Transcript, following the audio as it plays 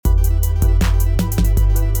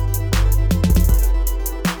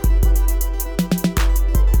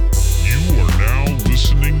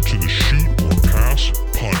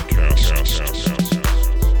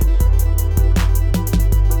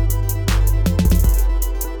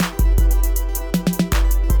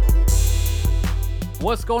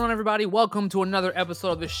What's going on, everybody? Welcome to another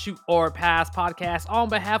episode of the Shoot or Pass podcast. On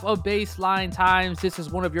behalf of Baseline Times, this is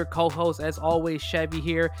one of your co-hosts, as always, Chevy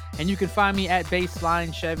here, and you can find me at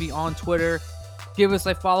Baseline Chevy on Twitter. Give us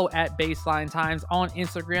a follow at Baseline Times on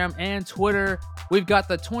Instagram and Twitter. We've got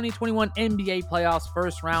the 2021 NBA playoffs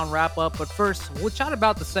first round wrap up, but first, we'll chat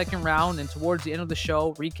about the second round, and towards the end of the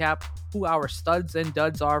show, recap who our studs and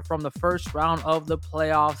duds are from the first round of the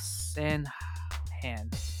playoffs. And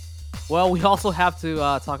well, we also have to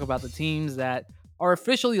talk about the teams that are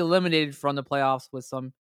officially eliminated from the playoffs with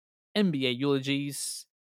some NBA eulogies.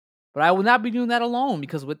 But I will not be doing that alone,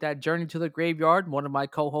 because with that journey to the graveyard, one of my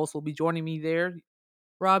co-hosts will be joining me there.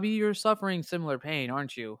 Robbie, you're suffering similar pain,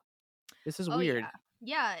 aren't you? This is weird.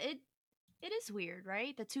 Yeah, it is weird,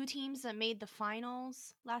 right? The two teams that made the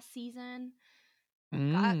finals last season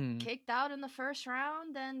got kicked out in the first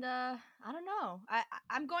round, and I don't know.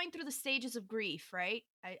 I'm going through the stages of grief, right?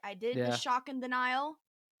 I did the shock and denial,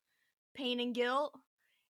 pain and guilt.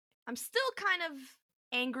 I'm still kind of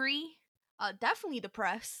angry, definitely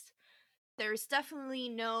depressed. There's definitely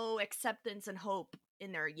no acceptance and hope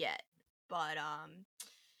in there yet. But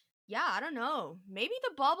yeah, I don't know. Maybe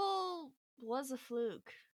the bubble was a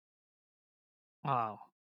fluke. Oh,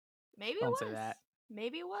 Maybe don't it was. say that.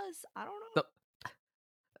 Maybe it was. I don't know.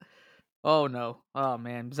 Oh no. Oh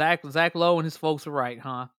man. Zach Lowe and his folks are right,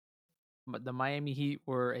 huh? But the Miami Heat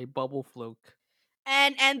were a bubble fluke.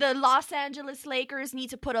 And the Los Angeles Lakers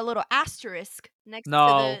need to put a little asterisk next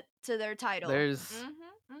to their title. There's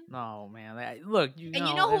no, man. Look, you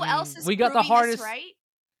know who else is we got the hardest, this, right?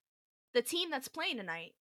 The team that's playing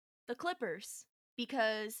tonight, the Clippers,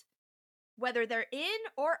 because whether they're in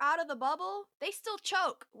or out of the bubble, they still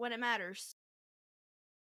choke when it matters.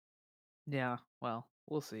 Yeah, well,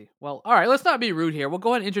 we'll see. Well, all right, let's not be rude here. We'll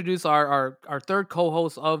go ahead and introduce our third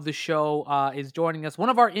co-host of the show. Is joining us, one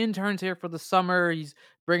of our interns here for the summer. He's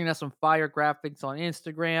bringing us some fire graphics on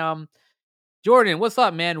Instagram. Jordan, what's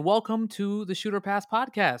up, man? Welcome to the Shoot or Pass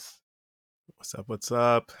podcast. What's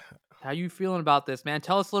up? How you feeling about this, man?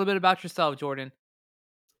 Tell us a little bit about yourself, Jordan.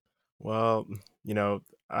 Well,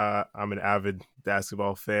 I'm an avid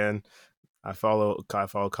basketball fan. I follow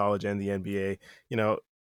college and the NBA.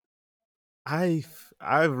 I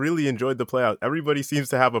really enjoyed the playoffs. Everybody seems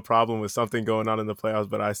to have a problem with something going on in the playoffs,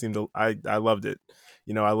 but I loved it.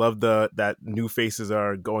 I love that new faces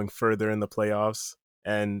are going further in the playoffs.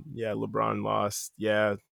 And yeah, LeBron lost.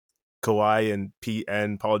 Yeah, Kawhi and Pete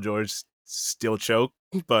and Paul George still choke,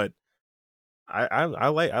 but I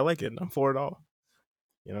like it. I'm for it all.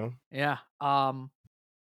 Yeah.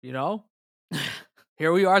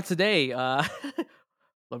 Here we are today.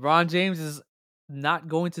 LeBron James is not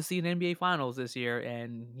going to see an NBA Finals this year,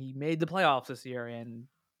 and he made the playoffs this year, and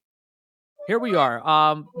here we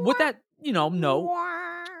are. With that,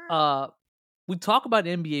 we talk about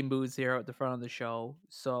NBA moods here at the front of the show.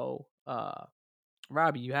 So,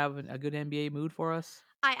 Robbie, you have a good NBA mood for us?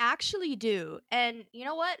 I actually do. And you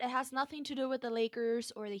know what? It has nothing to do with the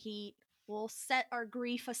Lakers or the Heat. We'll set our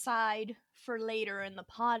grief aside for later in the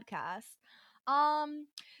podcast.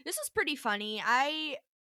 This is pretty funny. I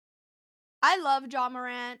love Ja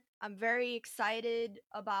Morant. I'm very excited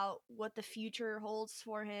about what the future holds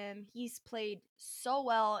for him. He's played so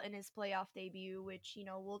well in his playoff debut, which,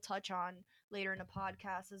 we'll touch on later in the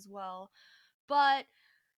podcast as well. But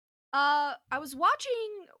I was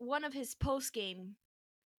watching one of his post-game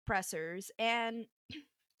pressers, and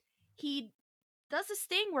he does this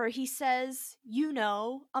thing where he says,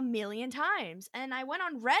 a million times. And I went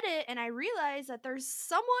on Reddit and I realized that there's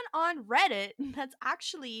someone on Reddit that's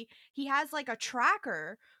actually, he has like a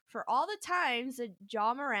tracker for all the times that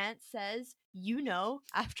Ja Morant says,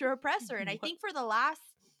 after a presser. And I think for the last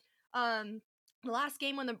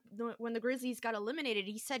game when the Grizzlies got eliminated,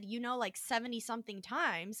 he said, like 70 something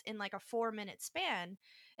times in like a 4-minute span.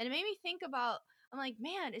 And it made me think about, I'm like,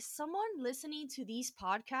 man, is someone listening to these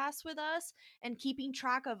podcasts with us and keeping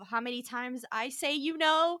track of how many times I say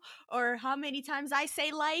or how many times I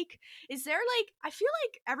say like? Is there like, I feel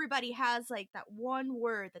like everybody has like that one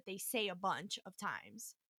word that they say a bunch of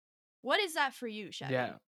times. What is that for you, Chevy?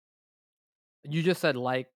 Yeah. You just said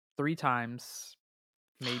like 3 times,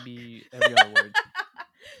 maybe every other word.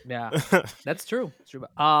 Yeah, that's true. It's true.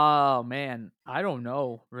 Oh man, I don't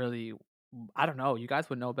know really. I don't know. You guys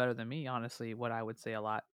would know better than me, honestly. What I would say a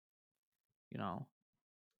lot.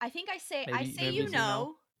 I think I say maybe, I say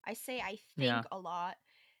I say I think a lot,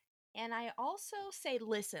 and I also say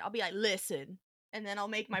listen. I'll be like listen, and then I'll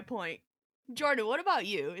make my point. Jordan, what about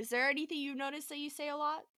you? Is there anything you notice that you say a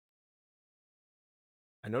lot?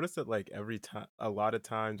 I noticed that like every time, a lot of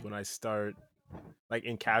times when I start like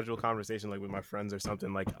in casual conversation, like with my friends or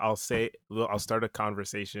something, like I'll start a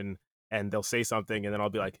conversation and they'll say something and then I'll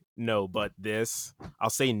be like, no, but this. I'll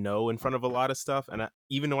say no in front of a lot of stuff, and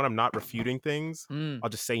even when I'm not refuting things, I'll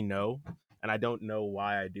just say no, and I don't know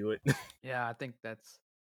why I do it. Yeah, I think that's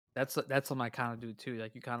something I kind of do too.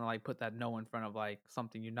 Like you kind of like put that no in front of like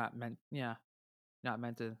something you're not meant. Yeah, not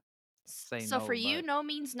meant to say So for no. you, But no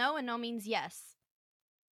means no and no means yes.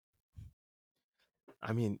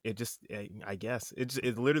 I mean, I guess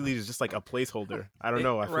it literally is just like a placeholder. I don't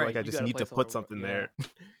know. I feel like right, I you just got a need to put placeholder. something Yeah, there.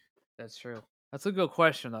 that's true. That's a good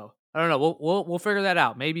question though. I don't know. We'll figure that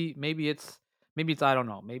out. Maybe it's I don't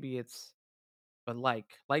know. Maybe it's but like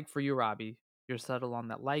for you, Robbie, you're settled on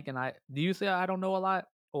that like, and do you say I don't know a lot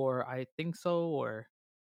or I think so or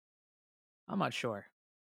I'm not sure.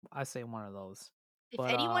 I say one of those. If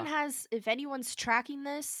But if anyone's tracking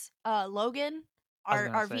this, Logan, I was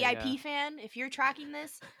gonna our say yeah. VIP fan, if you're tracking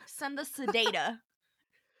this, send us the data.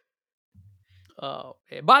 Oh,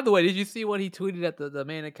 by the way, did you see what he tweeted at the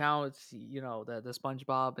main account? You know, the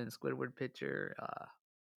SpongeBob and Squidward picture.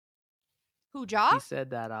 Who, Ja? He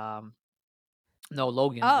said that no,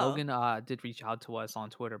 Logan. Oh. Logan did reach out to us on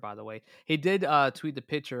Twitter, by the way. He did tweet the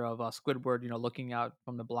picture of Squidward, you know, looking out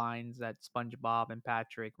from the blinds at SpongeBob and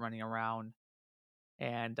Patrick running around.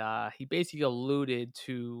 And he basically alluded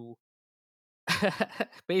to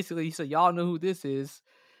basically he said, y'all know who this is.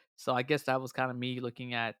 So I guess that was kind of me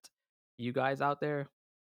looking at you guys out there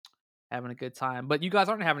having a good time. But you guys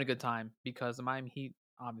aren't having a good time because the Miami Heat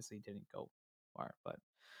obviously didn't go far. But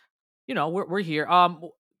you know, we're here.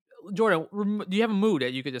 Jordan, do you have a mood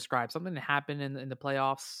that you could describe? Something that happened in the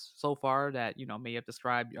playoffs so far that you know may have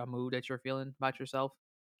described a mood that you're feeling about yourself?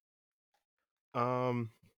 You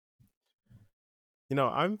know,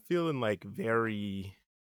 I'm feeling like very,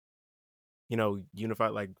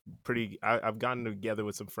 unified, like pretty. I've gotten together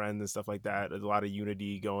with some friends and stuff like that. There's a lot of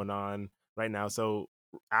unity going on right now. So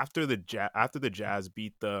after the Jazz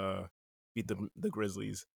beat the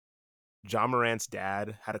Grizzlies, John Morant's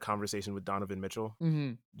dad had a conversation with Donovan Mitchell,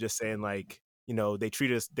 just saying like, they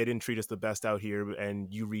didn't treat us the best out here, and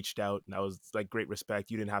you reached out, and that was like great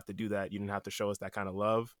respect. You didn't have to do that. You didn't have to show us that kind of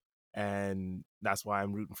love, and that's why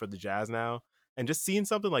I'm rooting for the Jazz now. And just seeing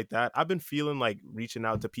something like that, I've been feeling like reaching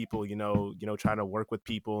out to people, trying to work with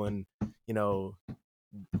people, and you know,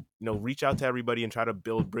 reach out to everybody and try to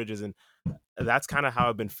build bridges, and that's kind of how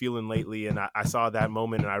I've been feeling lately. And I saw that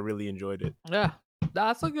moment, and I really enjoyed it. Yeah,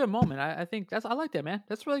 that's a good moment. I think I like that, man.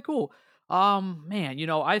 That's really cool. Man, you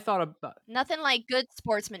know, I thought about Nothing like good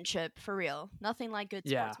sportsmanship, for real. Nothing like good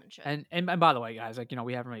sportsmanship. and by the way, guys, like you know,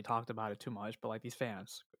 we haven't really talked about it too much, but like these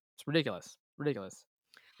fans, it's ridiculous.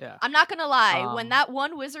 Yeah, I'm not gonna lie, when that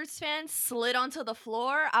one Wizards fan slid onto the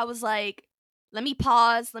floor, I was like, let me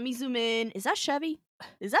pause, let me zoom in. Is that Chevy?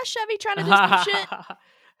 Is that Chevy trying to do some shit?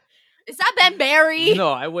 Is that Ben Barry?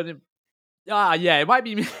 No, I wouldn't. Yeah, it might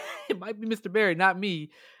be it might be Mr. Barry, not me.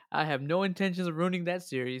 I have no intentions of ruining that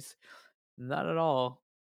series. Not at all.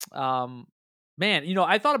 Man, you know,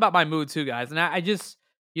 I thought about my mood too, guys, and I just,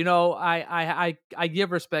 you know, I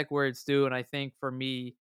give respect where it's due, and I think for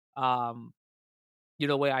me, you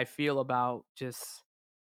know, the way I feel about just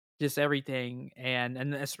everything, and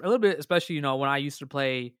it's a little bit, especially you know, when I used to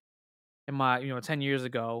play in my 10 years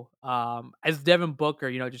ago, as Devin Booker,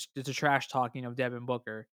 you know, just a trash talking of Devin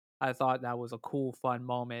Booker. I thought that was a cool, fun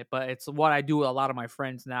moment, but it's what I do with a lot of my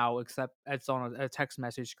friends now, except it's on a text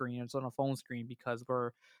message screen, it's on a phone screen because we're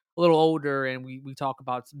a little older and we talk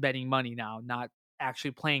about betting money now, not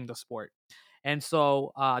actually playing the sport. And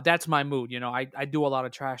so that's my mood. You know, I do a lot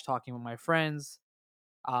of trash talking with my friends.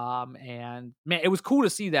 And man, it was cool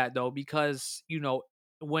to see that though, because you know,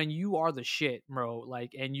 when you are the shit, bro,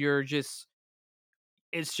 like, and you're just,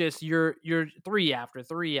 it's just you're three after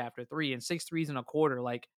three after three and 6 threes in a quarter.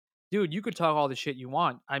 Like, dude, you could talk all the shit you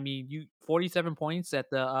want. I mean, you 47 points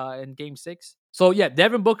at the in game 6. So yeah,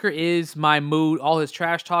 Devin Booker is my mood. All his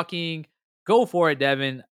trash talking, go for it,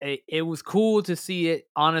 Devin. It was cool to see it,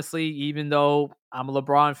 honestly, even though I'm a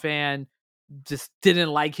LeBron fan, just didn't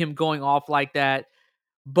like him going off like that.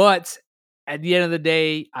 But at the end of the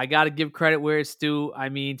day, I got to give credit where it's due. I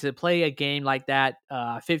mean, to play a game like that,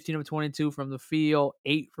 15 of 22 from the field,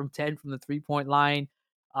 8 from 10 from the 3-point line,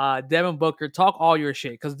 Devin Booker, talk all your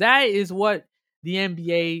shit, because that is what the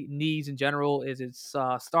NBA needs in general, is its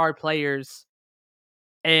star players.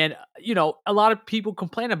 And, you know, a lot of people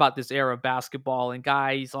complain about this era of basketball and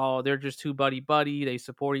guys, oh, they're just too buddy-buddy. They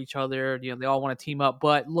support each other. You know, they all want to team up.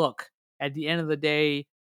 But look, at the end of the day,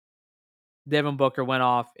 Devin Booker went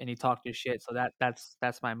off and he talked his shit. So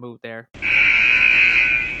that's my move there.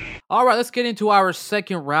 All right, let's get into our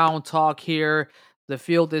second round talk here. The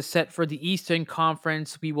field is set for the Eastern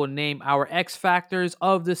Conference. We will name our X factors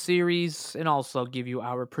of the series and also give you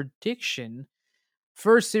our prediction.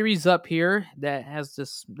 First series up here that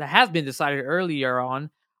has been decided earlier on.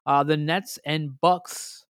 The Nets and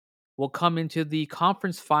Bucks will come into the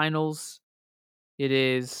conference finals. It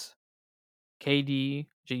is KD,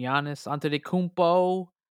 Giannis Antetokounmpo.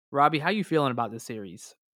 Robbie, how you feeling about this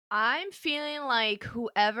series? I'm feeling like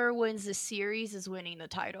whoever wins the series is winning the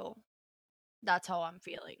title. That's how I'm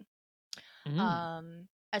feeling.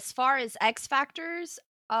 As far as X factors,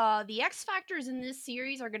 the X factors in this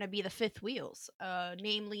series are going to be the fifth wheels,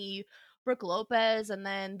 namely Brook Lopez, and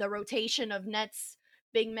then the rotation of Nets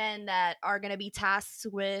big men that are going to be tasked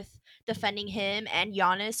with defending him and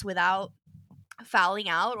Giannis without fouling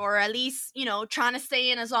out, or at least, you know, trying to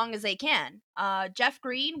stay in as long as they can. Jeff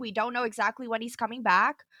Green, we don't know exactly when he's coming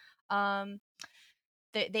back.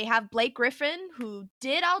 They have Blake Griffin, who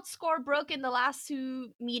did outscore Brook in the last two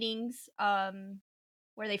meetings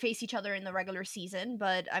where they face each other in the regular season.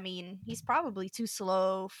 But, I mean, he's probably too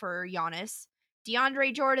slow for Giannis.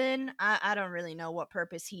 DeAndre Jordan, I don't really know what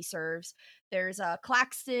purpose he serves. There's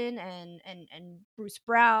Claxton and Bruce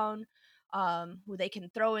Brown, who they can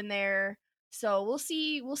throw in there. So we'll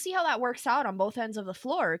see how that works out on both ends of the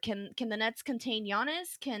floor. Can the Nets contain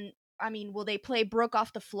Giannis? Will they play Brook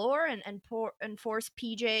off the floor and force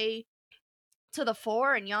PJ to the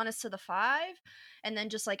 4 and Giannis to the 5, and then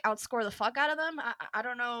just like outscore the fuck out of them? I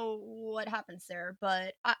don't know what happens there,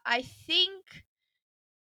 but I think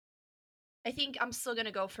I'm still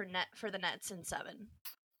gonna go for the Nets in 7.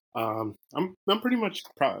 I'm pretty much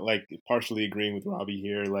partially agreeing with Robbie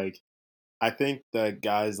here. Like, I think that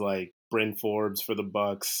guys like Bryn Forbes for the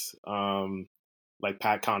Bucks, like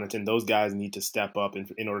Pat Connaughton, those guys need to step up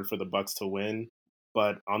in order for the Bucks to win.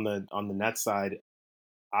 But on the Nets side,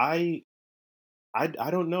 I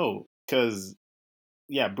don't know, because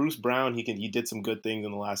yeah, Bruce Brown, he did some good things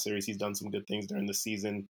in the last series. He's done some good things during the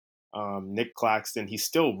season. Nick Claxton, he's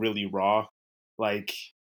still really raw. Like,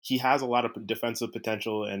 he has a lot of defensive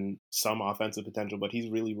potential and some offensive potential, but he's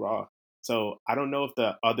really raw. So I don't know if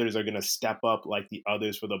the others are going to step up like the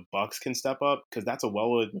others for the Bucks can step up, because that's a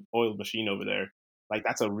well-oiled machine over there. Like,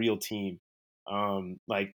 that's a real team.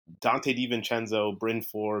 Like Dante DiVincenzo, Bryn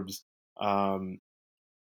Forbes, and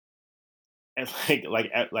I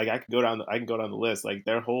can go down the list. Like,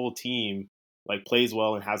 their whole team like plays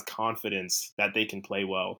well and has confidence that they can play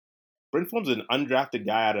well. Bryn Forbes is an undrafted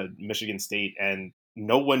guy out of Michigan State, and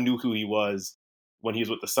no one knew who he was when he was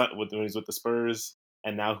with when he was with the Spurs,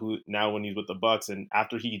 and now when he's with the Bucks, and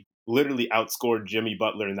after he literally outscored Jimmy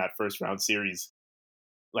Butler in that first round series,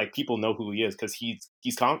 like, people know who he is because he's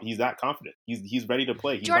that confident. He's ready to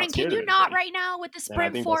play. He's Jordan, not scared can you of not anybody. right now with this And I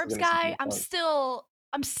Bryn think that's Forbes going to guy?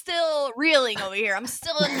 I'm still reeling over here. I'm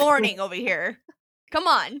still in mourning over here. Come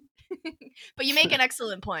on. But you make an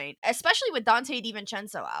excellent point, especially with Dante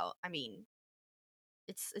DiVincenzo out. I mean,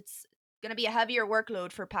 it's gonna be a heavier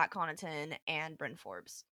workload for Pat Connaughton and Bryn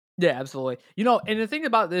Forbes. Yeah, absolutely. You know, and the thing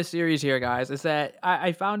about this series here, guys, is that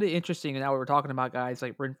I found it interesting. And now we were talking about guys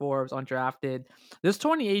like Bryn Forbes, undrafted. This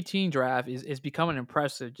 2018 draft is becoming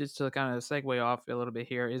impressive. Just to kind of segue off a little bit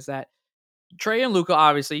here, is that Trey and Luka,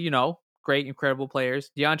 obviously, you know, great, incredible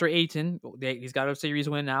players. DeAndre Ayton, he's got a series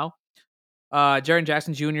win now. Jaren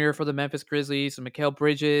Jackson Jr. for the Memphis Grizzlies, Mikal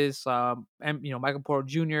Bridges, and Michael Porter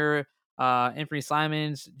Jr., Anthony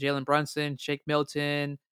Simons, Jalen Brunson, Shake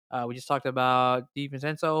Milton. We just talked about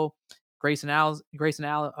DiVincenzo, Grayson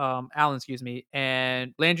Allen, excuse me,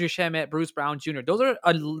 and Landry Shamet, Bruce Brown Jr. Those are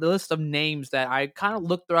a list of names that I kind of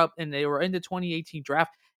looked up, and they were in the 2018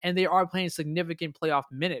 draft, and they are playing significant playoff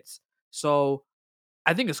minutes. So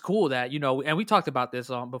I think it's cool that, and we talked about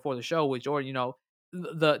this before the show with Jordan,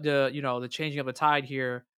 the changing of the tide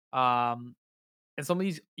here, and some of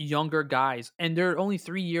these younger guys, and they're only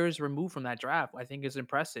 3 years removed from that draft. I think is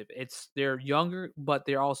impressive. They're younger, but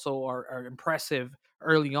they also are impressive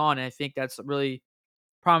early on, and I think that's really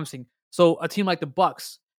promising. So a team like the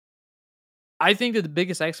Bucks, I think that the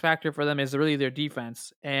biggest X factor for them is really their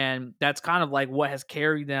defense, and that's kind of like what has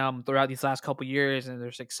carried them throughout these last couple years and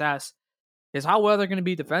their success. Is how well they're going to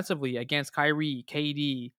be defensively against Kyrie,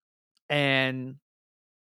 KD, and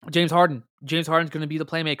James Harden. James Harden's going to be the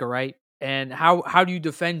playmaker, right? And how do you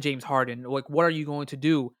defend James Harden? Like, what are you going to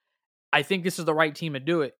do? I think this is the right team to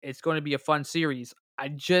do it. It's going to be a fun series. I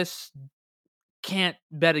just can't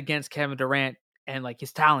bet against Kevin Durant and like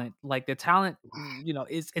his talent. Like, the talent,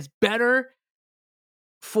 is better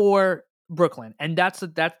for Brooklyn, and that's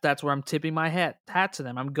where I'm tipping my hat to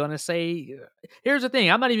them. I'm gonna say, here's the thing: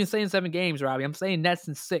 I'm not even saying 7 games, Robbie. I'm saying Nets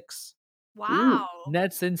in 6. Wow.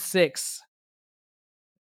 Nets in 6.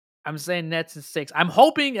 I'm saying Nets in 6. I'm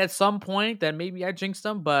hoping at some point that maybe I jinxed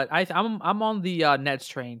them, but I'm on the Nets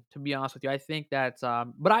train, to be honest with you. I think that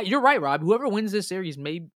but you're right, Rob. Whoever wins this series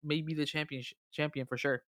may be the champion for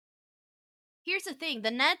sure. Here's the thing: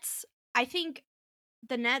 I think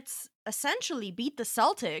the Nets essentially beat the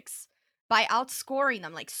Celtics by outscoring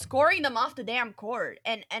them, like scoring them off the damn court.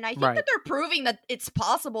 And I think Right. that they're proving that it's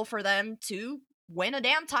possible for them to win a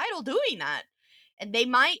damn title doing that. And they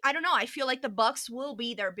might, I don't know, I feel like the Bucks will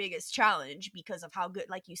be their biggest challenge because of how good,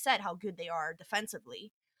 like you said, how good they are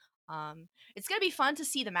defensively. It's gonna be fun to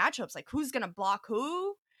see the matchups, like who's gonna block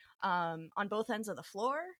who, on both ends of the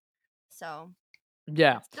floor. So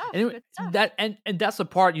Yeah, good stuff. and Good stuff. and that's the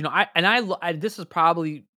part,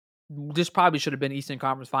 this probably should have been Eastern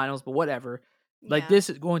Conference Finals, but whatever. Like, Yeah. this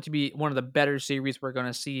is going to be one of the better series we're going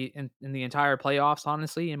to see in the entire playoffs,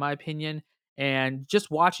 honestly, in my opinion. And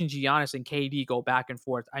just watching Giannis and KD go back and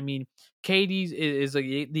forth. I mean, KD is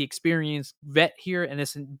the experienced vet here, and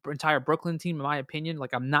this entire Brooklyn team, in my opinion.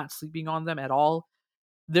 Like, I'm not sleeping on them at all.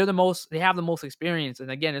 They have the most experience.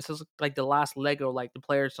 And again, this is like the last Lego, like the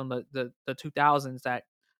players from the 2000s that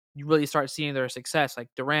you really start seeing their success. Like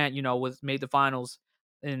Durant, was made the finals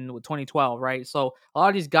in 2012, right? So a lot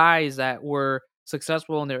of these guys that were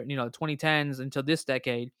successful in their 2010s until this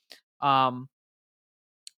decade, um,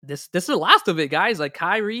 this is the last of it, guys. Like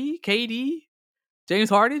Kyrie, KD, James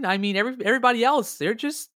Harden. I mean, everybody else, they're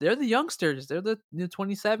the youngsters. They're the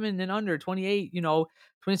 27 and under, 28,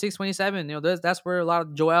 26, 27. That's where a lot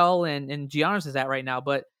of Joel and Giannis is at right now.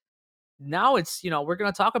 But now it's, we're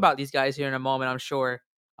gonna talk about these guys here in a moment, I'm sure.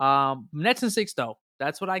 Nets and 6 though.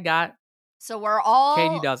 That's what I got. So we're KD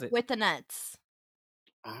all does it. with the Nets.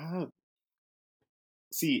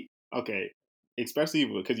 See, okay, especially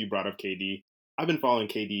because you brought up KD. I've been following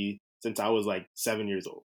KD since I was like 7 years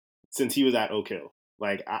old, since he was at Oak Hill.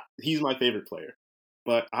 Like, he's my favorite player.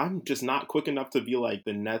 But I'm just not quick enough to be like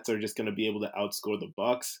the Nets are just going to be able to outscore the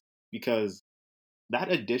Bucks, because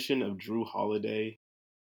that addition of Drew Holiday,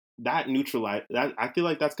 I feel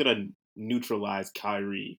like that's going to neutralize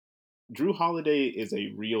Kyrie. Drew Holiday is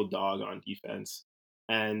a real dog on defense,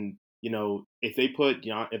 and if they put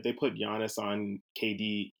Giannis on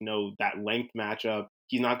KD, that length matchup,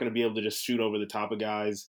 he's not going to be able to just shoot over the top of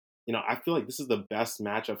guys. I feel like this is the best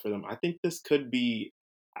matchup for them. I think this could be,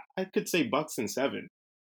 I could say Bucks in 7.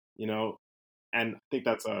 And I think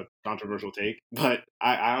that's a controversial take, but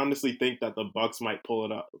I honestly think that the Bucks might pull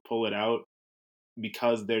it out,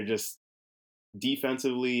 because they're just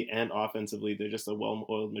defensively and offensively, they're just a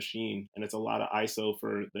well-oiled machine, and it's a lot of ISO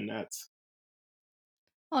for the Nets.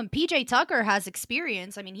 Well, and PJ Tucker has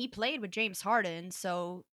experience. I mean, he played with James Harden,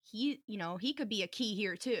 so he could be a key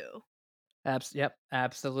here too. Yep,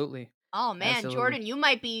 absolutely. Oh man, Absolutely. Jordan, you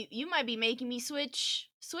might be making me switch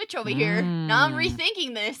over here. Now I'm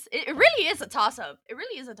rethinking this. It really is a toss up. It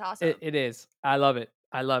really is a toss up. It is. I love it.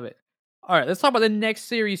 All right, let's talk about the next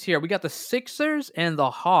series here. We got the Sixers and the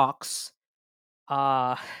Hawks.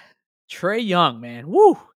 Trae Young, man.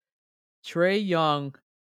 Woo! Trae Young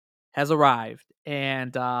has arrived.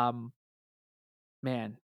 And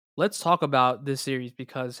man, let's talk about this series,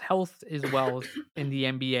 because health is wealth in the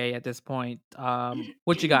NBA at this point.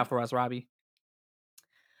 What you got for us, Robbie?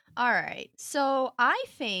 All right. So I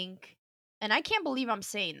think, and I can't believe I'm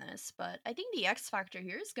saying this, but I think the X factor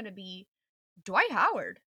here is going to be Dwight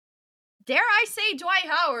Howard. Dare I say Dwight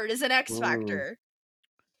Howard is an X factor?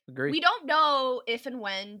 Agree. We don't know if and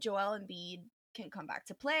when Joel Embiid can come back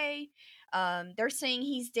to play. They're saying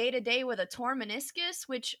he's day to day with a torn meniscus,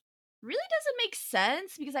 which really doesn't make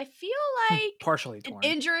sense, because I feel like partially torn.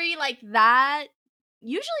 An injury like that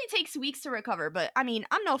usually takes weeks to recover. But I mean,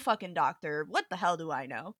 I'm no fucking doctor. What the hell do I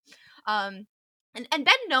know? And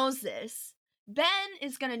Ben knows this. Ben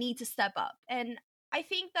is gonna need to step up, and I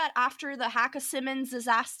think that after the Haka Simmons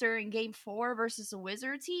disaster in Game 4 versus the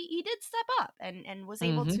Wizards, he did step up and was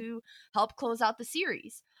able to help close out the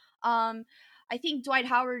series. I think Dwight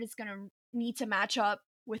Howard is gonna need to match up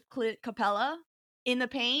with Clint Capella in the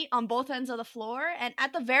paint on both ends of the floor, and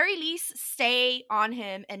at the very least stay on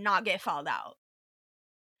him and not get fouled out.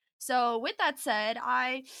 So with that said,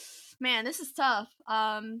 man, this is tough.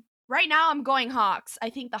 Right now I'm going Hawks.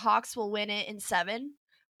 I think the Hawks will win it in 7.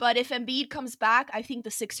 But if Embiid comes back, I think the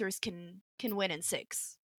Sixers can win in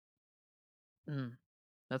 6.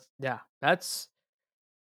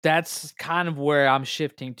 That's kind of where I'm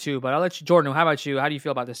shifting to. But I'll let you, Jordan. How about you? How do you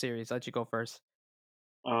feel about the series? I'll let you go first.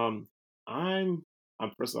 I'm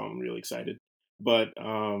first of all, I'm really excited, but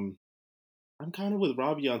I'm kind of with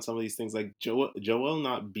Robbie on some of these things. Like Joel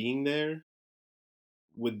not being there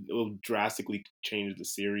will drastically change the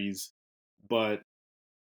series, but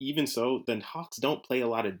even so, then Hawks don't play a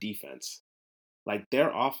lot of defense. Like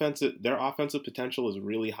their offensive potential is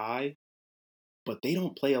really high, but they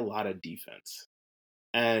don't play a lot of defense.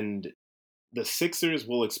 And the Sixers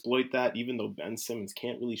will exploit that, even though Ben Simmons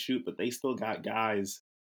can't really shoot, but they still got guys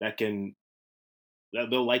that can that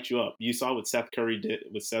they'll light you up. You saw what Seth Curry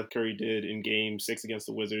did in Game 6 against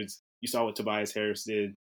the Wizards. You saw what Tobias Harris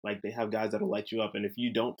did. Like they have guys that'll light you up, and if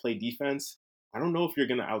you don't play defense, I don't know if you're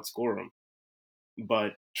gonna outscore them.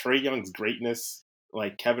 But Trae Young's greatness,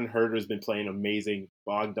 like Kevin Herter's been playing amazing.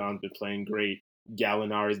 Bogdan's been playing great.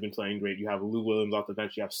 Gallinari's been playing great. You have Lou Williams off the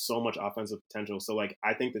bench. You have so much offensive potential. So like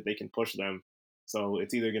I think that they can push them. So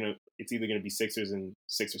it's either gonna be Sixers in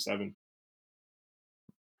 6 or 7.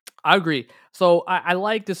 I agree. So I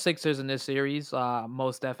like the Sixers in this series,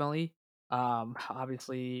 most definitely.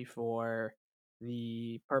 Obviously for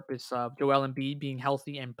the purpose of Joel Embiid being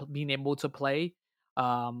healthy and being able to play.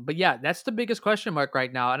 But yeah, that's the biggest question mark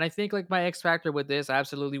right now. And I think like my X factor with this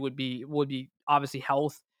absolutely would be obviously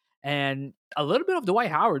health and a little bit of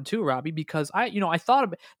Dwight Howard too, Robbie, because I thought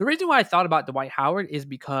about the reason why I thought about Dwight Howard is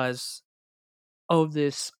because of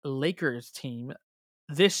this Lakers team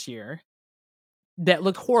this year that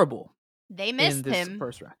looked horrible They in missed this him.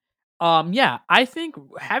 first round. Yeah, I think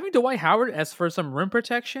having Dwight Howard as for some rim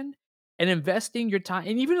protection and investing your time,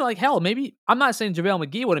 and even like hell, maybe I'm not saying JaVale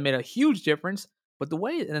McGee would have made a huge difference, but the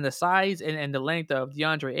way and the size and the length of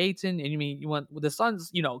DeAndre Ayton, and you want the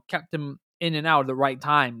Suns, kept him in and out at the right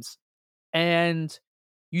times, and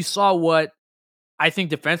you saw what I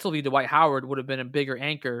think defensively, Dwight Howard would have been a bigger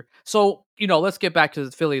anchor. So, let's get back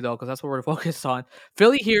to Philly, though, because that's what we're focused on.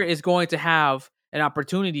 Philly here is going to have an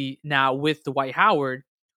opportunity now with Dwight Howard,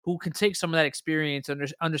 who can take some of that experience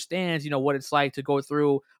and understands, what it's like to go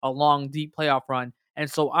through a long, deep playoff run. And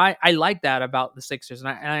so I like that about the Sixers. And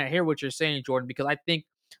I hear what you're saying, Jordan, because I think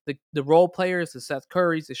the role players, the Seth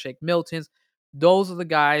Currys, the Shake Miltons, those are the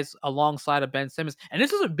guys alongside of Ben Simmons. And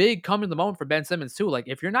this is a big come in the moment for Ben Simmons, too. Like,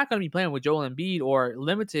 if you're not going to be playing with Joel Embiid or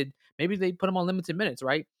limited, maybe they put him on limited minutes,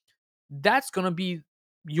 right? That's going to be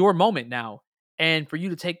your moment now. And for you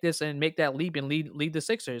to take this and make that leap and lead the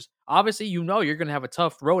Sixers, obviously, you're going to have a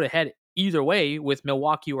tough road ahead either way with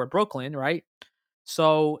Milwaukee or Brooklyn, right?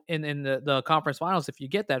 So, in the conference finals, if you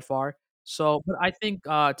get that far. So, but I think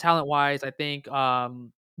talent wise, I think,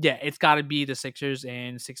 yeah, it's got to be the Sixers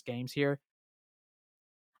in 6 games here.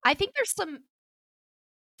 I think there's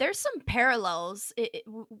some parallels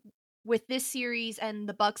with this series and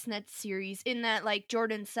the Bucks Nets series in that, like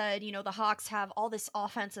Jordan said, the Hawks have all this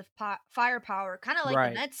offensive firepower, kind of like the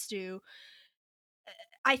Right. Nets do.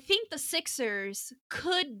 I think the Sixers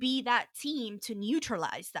could be that team to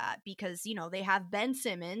neutralize that because, they have Ben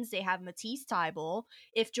Simmons, they have Matisse Thybulle.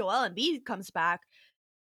 If Joel Embiid comes back,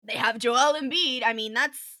 they have Joel Embiid. I mean,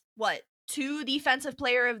 that's what, 2 defensive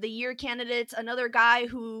player of the year candidates, another guy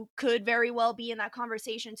who could very well be in that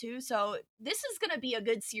conversation too. So this is going to be a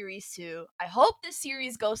good series too. I hope this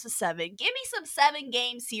series goes to 7. Give me some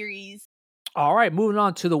 7-game series. All right, moving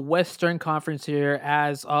on to the Western Conference here.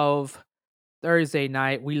 As of Thursday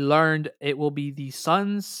night, we learned it will be the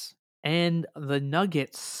Suns and the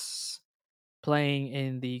Nuggets playing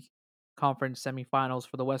in the conference semifinals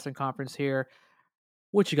for the Western Conference here.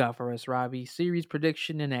 What you got for us, Robbie? Series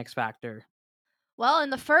prediction and X Factor. Well, in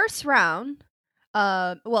the first round,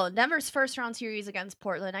 Denver's first round series against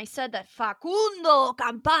Portland, I said that Facundo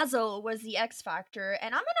Campazzo was the X factor,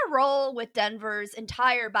 and I'm gonna roll with Denver's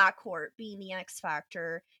entire backcourt being the X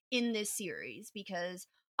factor in this series because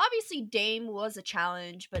obviously Dame was a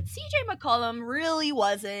challenge, but CJ McCollum really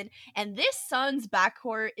wasn't, and this Suns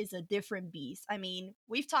backcourt is a different beast. I mean,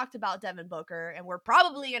 we've talked about Devin Booker, and we're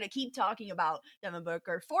probably gonna keep talking about Devin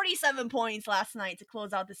Booker. 47 points last night to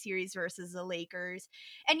close out the series versus the Lakers.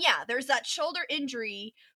 And yeah, there's that shoulder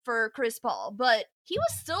injury for Chris Paul, but he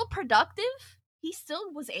was still productive. He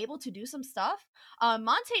still was able to do some stuff.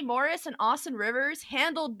 Monte Morris and Austin Rivers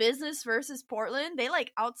handled business versus Portland. They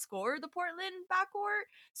outscored the Portland backcourt.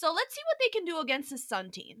 So let's see what they can do against this Sun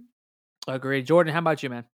team. Agreed. Jordan, how about you,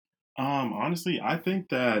 man? Honestly, I think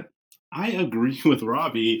that I agree with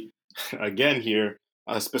Robbie again here,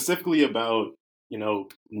 specifically about the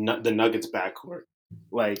Nuggets backcourt.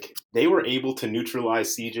 Like they were able to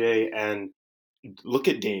neutralize CJ, and look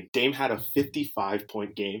at Dame. Dame had a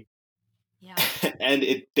 55-point game. Yeah. And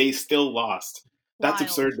they still lost. That's Wild.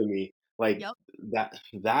 absurd to me. Like Yep.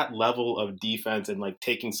 that level of defense and like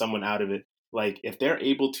taking someone out of it. Like if they're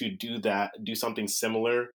able to do something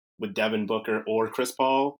similar with Devin Booker or Chris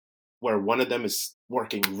Paul, where one of them is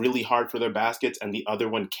working really hard for their baskets and the other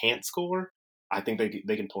one can't score, I think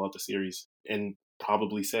they can pull out the series in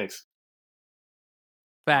probably 6.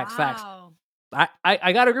 Facts. Wow.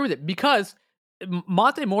 I gotta agree with it because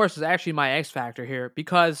Monte Morris is actually my X factor here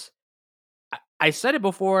because I said it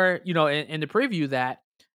before, in the preview that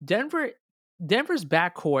Denver's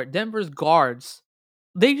backcourt, Denver's guards,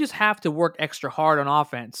 they just have to work extra hard on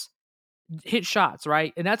offense, hit shots,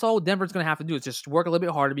 right? And that's all Denver's going to have to do is just work a little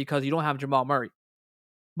bit harder because you don't have Jamal Murray.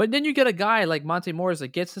 But then you get a guy like Monte Morris that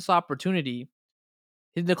gets this opportunity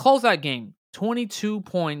in the closeout game, 22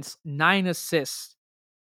 points, 9 assists,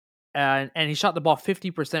 and he shot the ball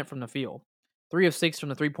 50% from the field, 3 of 6 from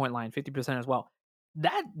the 3-point line, 50% as well.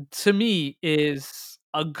 That to me is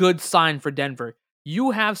a good sign for Denver.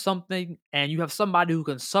 You have something, and you have somebody who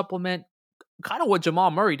can supplement kind of what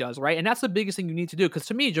Jamal Murray does, right? And that's the biggest thing you need to do. Because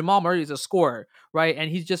to me, Jamal Murray is a scorer, right? And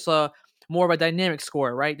he's just a more of a dynamic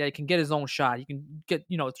scorer, right? That can get his own shot. He can get,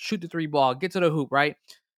 shoot the 3 ball, get to the hoop, right?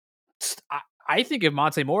 I think if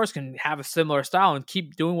Monte Morris can have a similar style and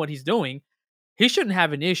keep doing what he's doing, he shouldn't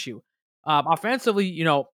have an issue. Offensively,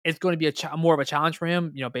 it's going to be more of a challenge for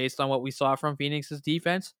him, based on what we saw from Phoenix's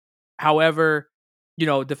defense. However,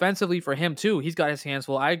 defensively for him too, he's got his hands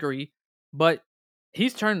full. I agree, but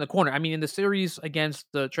he's turning the corner. I mean, in the series against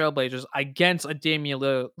the Trailblazers, against a Damian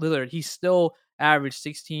Lillard, he still averaged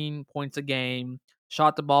 16 points a game,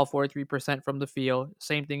 shot the ball 43% from the field.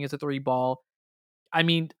 Same thing as a 3 ball. I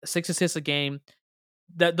mean, 6 assists a game.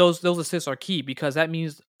 That those assists are key because that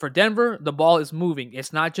means for Denver, the ball is moving.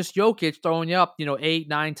 It's not just Jokic throwing you up, 8,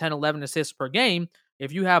 9, 10, 11 assists per game.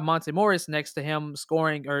 If you have Monte Morris next to him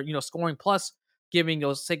scoring or, scoring plus giving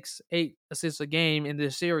those 6, 8 assists a game in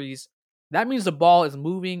this series, that means the ball is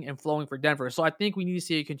moving and flowing for Denver. So I think we need to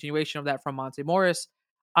see a continuation of that from Monte Morris.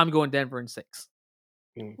 I'm going Denver in 6.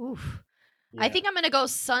 Oof. Yeah. I think I'm going to go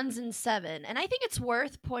Suns in 7. And I think it's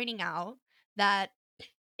worth pointing out that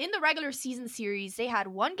in the regular season series, they had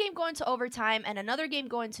one game going to overtime and another game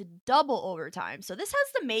going to double overtime. So this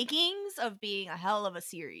has the makings of being a hell of a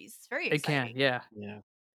series. It's very exciting. It can, Yeah.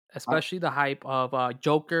 especially the hype of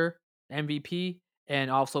Joker, MVP, and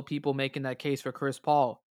also people making that case for Chris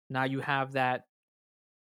Paul. Now you have that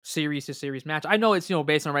series to series match. I know it's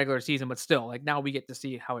based on regular season, but still, like now we get to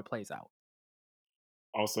see how it plays out.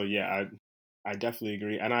 Also, yeah, I definitely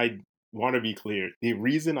agree, and I want to be clear. The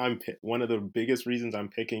reason one of the biggest reasons I'm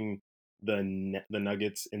picking the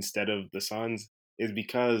Nuggets instead of the Suns is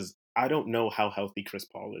because I don't know how healthy Chris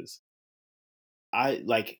Paul is. I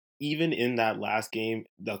like even in that last game,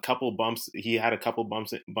 he had a couple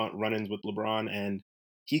run-ins with LeBron, and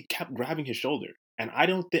he kept grabbing his shoulder. And I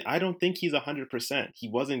don't think he's 100%. He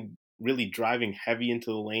wasn't really driving heavy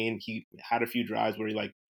into the lane. He had a few drives where he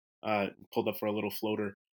pulled up for a little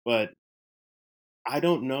floater, but I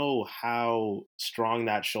don't know how strong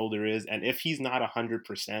that shoulder is, and if he's not 100%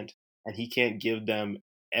 and he can't give them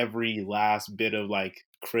every last bit of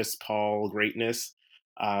Chris Paul greatness,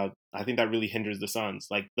 I think that really hinders the Suns.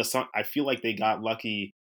 I feel like they got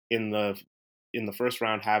lucky in the first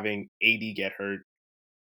round having AD get hurt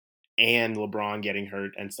and LeBron getting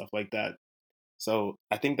hurt and stuff like that. So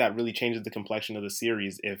I think that really changes the complexion of the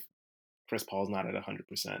series if Chris Paul's not at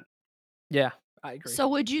 100%. Yeah, I agree. So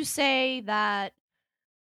would you say that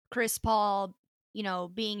Chris Paul,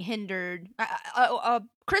 being hindered,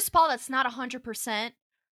 Chris Paul that's not 100%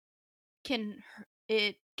 can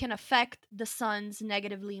affect the Suns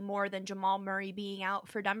negatively more than Jamal Murray being out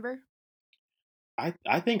for Denver?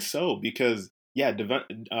 I think so because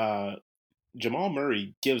Jamal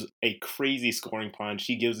Murray gives a crazy scoring punch.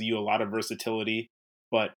 He gives you a lot of versatility,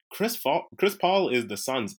 but Chris Paul is the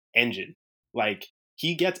Suns' engine.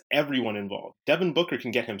 He gets everyone involved. Devin Booker can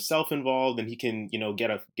get himself involved, and he can get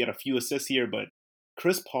a few assists here. But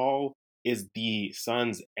Chris Paul is the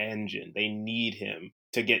Suns' engine. They need him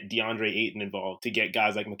to get DeAndre Ayton involved, to get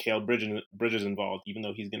guys like Mikal Bridges involved, even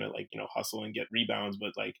though he's gonna hustle and get rebounds,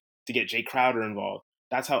 but to get Jay Crowder involved.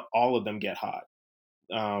 That's how all of them get hot,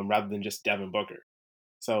 rather than just Devin Booker.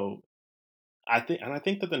 So I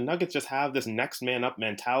think that the Nuggets just have this next man up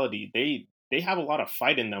mentality. They have a lot of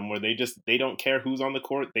fight in them where they don't care who's on the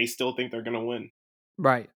court. They still think they're gonna win.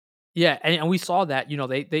 Right. Yeah, and we saw that,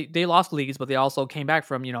 they lost leads, but they also came back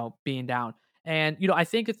from, being down. And, I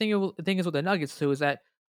think the thing is with the Nuggets too is that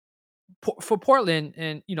for Portland,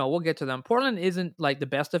 and, we'll get to them. Portland isn't like the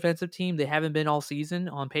best defensive team. They haven't been all season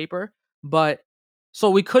on paper, but so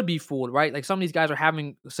we could be fooled, right? Like some of these guys are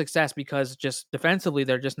having success because just defensively,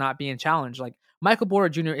 they're just not being challenged. Like Michael Porter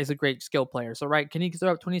Jr. is a great skill player. So, right, can he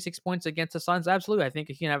throw up 26 points against the Suns? Absolutely. I think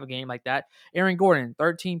he can have a game like that. Aaron Gordon,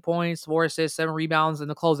 13 points, 4 assists, 7 rebounds in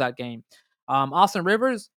the closeout game. Austin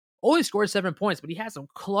Rivers, only scored 7 points, but he had some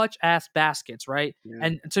clutch ass baskets, right? Yeah.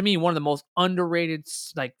 And to me, one of the most underrated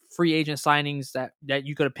like free agent signings that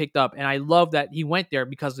you could have picked up. And I love that he went there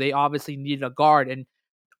because they obviously needed a guard. And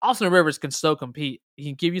Austin Rivers can still compete. He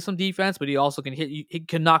can give you some defense, but he also can hit you. He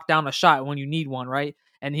can knock down a shot when you need one, right?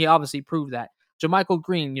 And he obviously proved that. JaMychal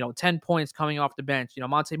Green, 10 points coming off the bench.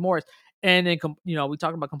 Monte Morris, and then we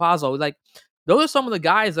talking about Campazzo. Like those are some of the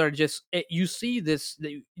guys that are just you see this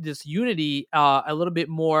unity a little bit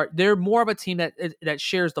more. They're more of a team that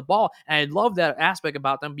shares the ball, and I love that aspect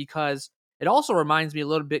about them because it also reminds me a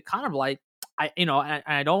little bit, kind of like I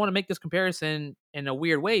don't want to make this comparison in a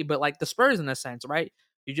weird way, but like the Spurs in a sense, right?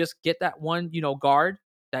 You just get that one, guard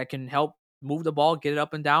that can help move the ball, get it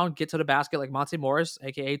up and down, get to the basket like Monte Morris,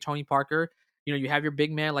 aka Tony Parker. You have your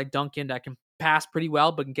big man like Duncan that can pass pretty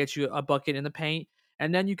well, but can get you a bucket in the paint.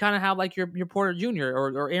 And then you kind of have like your Porter Jr.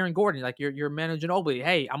 or Aaron Gordon, like your Manu Ginobili.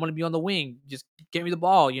 Hey, I'm gonna be on the wing. Just get me the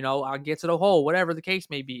ball. I'll get to the hole, whatever the case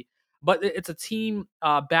may be. But it's a team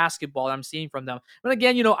basketball that I'm seeing from them. But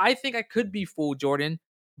again, I think I could be fooled, Jordan,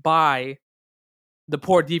 by the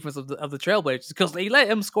poor defense of the Trailblazers because they let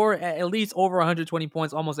him score at least over 120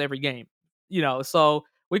 points almost every game. So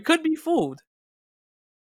we could be fooled.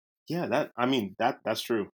 Yeah, that's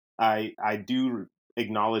true. I do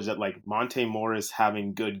acknowledge that like Monte Morris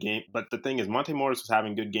having good game, but the thing is Monte Morris was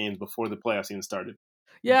having good games before the playoffs even started.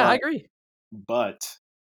 Yeah, I But agree. but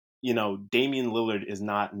Damian Lillard is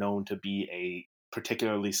not known to be a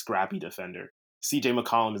particularly scrappy defender. CJ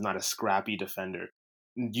McCollum is not a scrappy defender.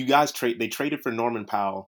 You guys they traded for Norman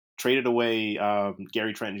Powell, traded away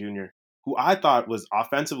Gary Trent Jr., who I thought was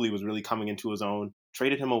offensively was really coming into his own.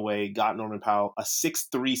 Traded him away, got Norman Powell, a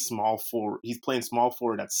 6'3" small forward. He's playing small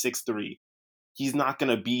forward at 6'3". He's not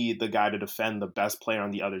going to be the guy to defend the best player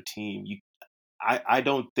on the other team. I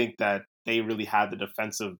don't think that they really had the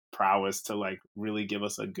defensive prowess to like really give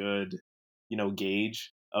us a good,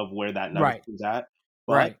 gauge of where that Nuggets was at.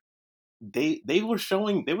 But Right. they were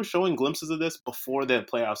showing glimpses of this before the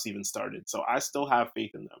playoffs even started. So I still have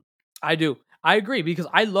faith in them. I do. I agree because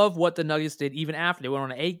I love what the Nuggets did even after they went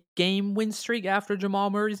on an 8-game win streak after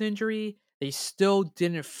Jamal Murray's injury. They still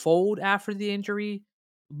didn't fold after the injury.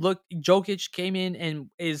 Look, Jokic came in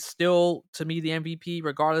and is still, to me, the MVP,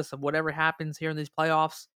 regardless of whatever happens here in these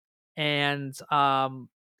playoffs. And I'm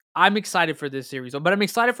excited for this series, but I'm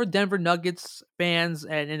excited for Denver Nuggets fans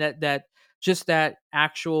and that just that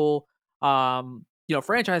actual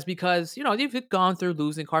franchise because you've gone through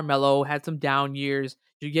losing Carmelo, had some down years.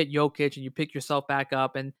 You get Jokic and you pick yourself back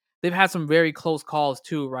up, and they've had some very close calls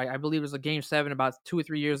too, right? I believe it was a Game 7 about 2 or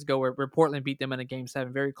 3 years ago where Portland beat them in a Game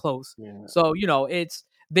 7, very close. Yeah. So it's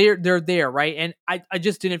they're there, right? And I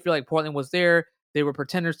just didn't feel like Portland was there. They were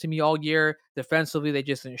pretenders to me all year. Defensively, they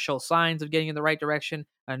just didn't show signs of getting in the right direction.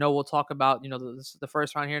 I know we'll talk about the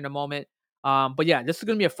first round here in a moment. But yeah, this is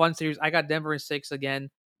gonna be a fun series. I got Denver in 6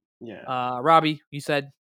 again. Yeah. Robbie, you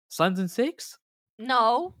said Suns in 6?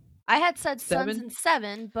 No, I had said Suns 7? in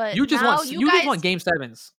 7, but You just now want you guys. just want Game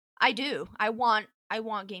 7s. I do. I want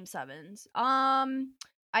Game 7s.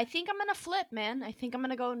 I think I'm gonna flip, man. I think I'm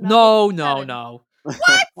gonna go. No.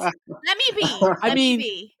 What? Let me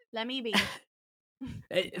be. Let me be.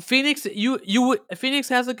 Phoenix, Phoenix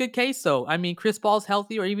has a good case though. I mean, Chris Paul's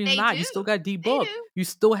healthy, or even They not, do. you still got D They Book. do. You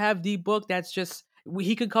still have D Book. That's just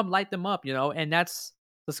he could come light them up, and that's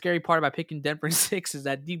the scary part about picking Denver in 6 is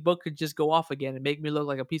that D Book could just go off again and make me look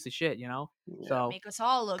like a piece of shit, Yeah. So Make us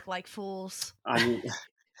all look like fools. I mean,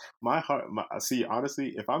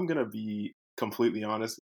 honestly, if I'm gonna be completely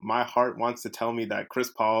honest, my heart wants to tell me that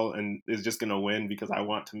Chris Paul is just gonna win because I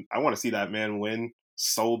want to see that man win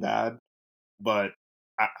so bad, but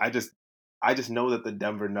I just know that the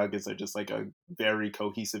Denver Nuggets are just like a very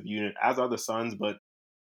cohesive unit, as are the Suns, but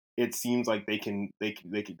it seems like they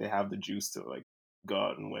have the juice to like go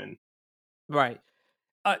out and win. right.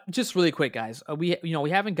 Just really quick, guys. We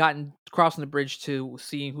haven't gotten crossing the bridge to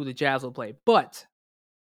seeing who the Jazz will play, but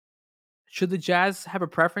should the Jazz have a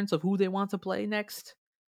preference of who they want to play next?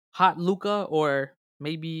 Hot Luka or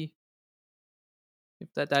maybe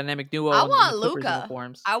if that dynamic duo I in want the Clippers Luka.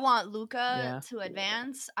 uniforms? I want Luka Yeah. to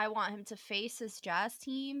advance. I want him to face his Jazz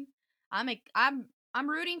team. I'm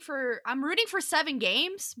rooting for 7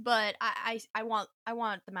 games, but I want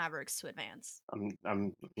the Mavericks to advance.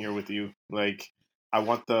 I'm here with you. Like I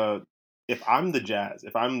want if I'm the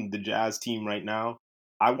Jazz team right now,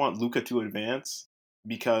 I want Luka to advance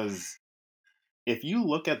because if you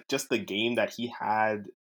look at just the game that he had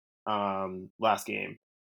last game,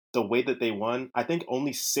 the way that they won, I think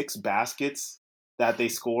only 6 baskets that they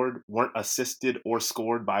scored weren't assisted or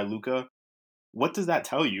scored by Luka. What does that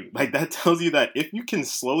tell you? Like that tells you that if you can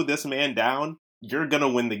slow this man down you're gonna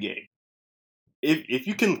win the game. If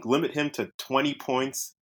you can limit him to 20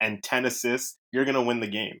 points and 10 assists, you're gonna win the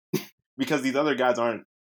game because these other guys aren't,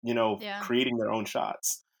 Yeah. creating their own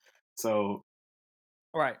shots. So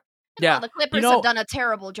Right. Well, Yeah. the Clippers have done a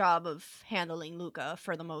terrible job of handling Luka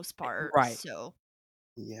for the most part. Right. So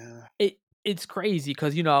yeah, it's crazy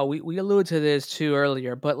because we alluded to this too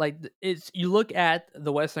earlier, but like it's you look at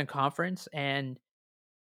the Western Conference, and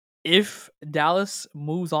if Dallas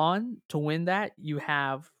moves on to win that, you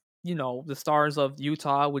have the stars of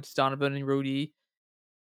Utah, which is Donovan and Rudy.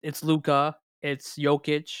 It's Luka, it's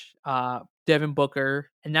Jokic, Devin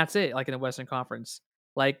Booker, and that's it. Like in the Western Conference,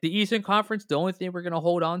 like the Eastern Conference, the only thing we're gonna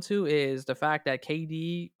hold on to is the fact that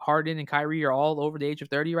KD, Harden, and Kyrie are all over the age of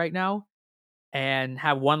 30 right now, and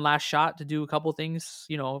have one last shot to do a couple things,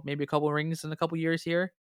 maybe a couple rings in a couple years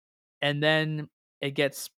here. And then it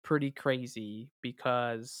gets pretty crazy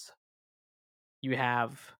because you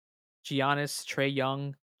have Giannis, Trae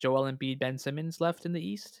Young, Joel Embiid, Ben Simmons left in the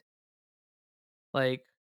East. Like,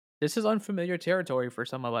 this is unfamiliar territory for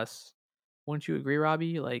some of us. Wouldn't you agree,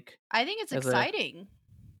 Robbie? Like, I think it's exciting.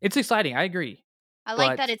 It's exciting. I agree. I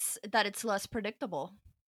like that it's less predictable.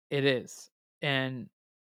 It is. And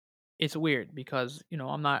it's weird because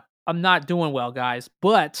I'm not doing well, guys,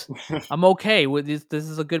 but I'm okay with this. This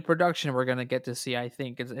is a good production we're gonna get to see. I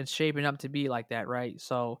think it's shaping up to be like that, right?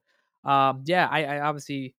 So, yeah, I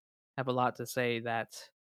obviously have a lot to say that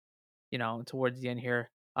towards the end here.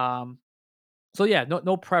 So yeah,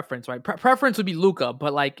 no preference, right? Preference would be Luka,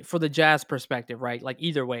 but like for the Jazz perspective, right? Like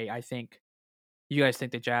either way, I think you guys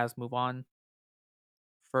think the Jazz move on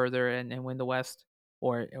further and win the West,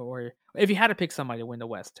 or if you had to pick somebody to win the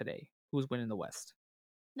West today, who's winning the West?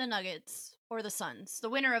 The Nuggets or the Suns, the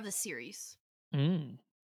winner of the series.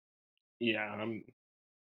 yeah.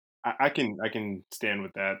 I can stand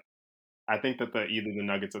with that. I think that either the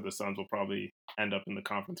Nuggets or the Suns will probably end up in the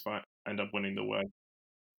conference final, end up winning the West.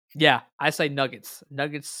 Yeah, I say Nuggets.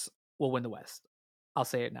 Nuggets will win the West. I'll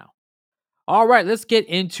say it now. All right, let's get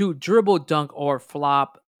into dribble, dunk, or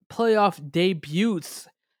flop playoff debuts.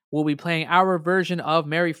 We'll be playing our version of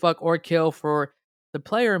Marry, Fuck, or Kill for the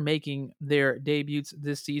player making their debuts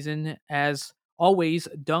this season. As always,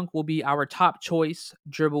 dunk will be our top choice,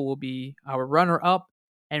 dribble will be our runner up,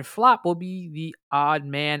 and flop will be the odd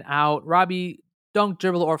man out. Robbie, dunk,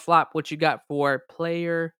 dribble, or flop, what you got for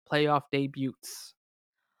player playoff debuts?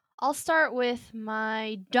 I'll start with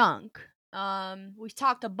my dunk. We've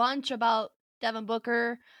talked a bunch about Devin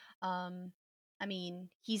Booker. I mean,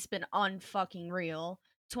 he's been unfucking real.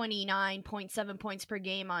 29.7 points per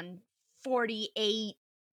game on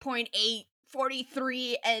 48.8,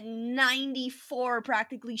 43, and 94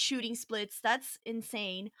 practically shooting splits. That's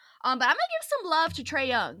insane. But I'm gonna give some love to Trae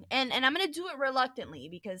Young, and I'm gonna do it reluctantly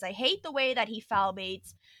because I hate the way that he foul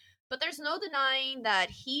baits. But there's no denying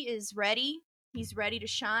that he is ready. He's ready to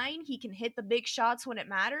shine. He can hit the big shots when it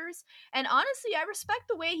matters. And honestly, I respect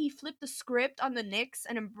the way he flipped the script on the Knicks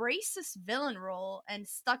and embraced this villain role and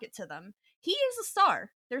stuck it to them. He is a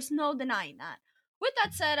star. There's no denying that. With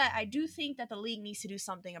that said, I do think that the league needs to do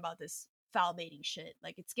something about this foul baiting shit.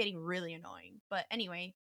 Like, it's getting really annoying. But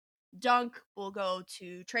anyway, dunk will go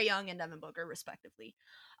to Trae Young and Devin Booker, respectively.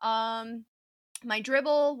 My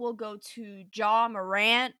dribble will go to Ja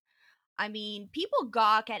Morant. I mean, people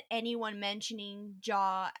gawk at anyone mentioning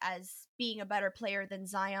Ja as being a better player than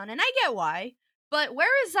Zion, and I get why. But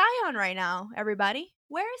where is Zion right now, everybody?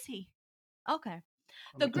 Where is he? Okay.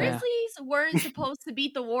 The Grizzlies weren't supposed to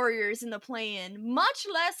beat the Warriors in the play-in, much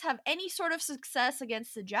less have any sort of success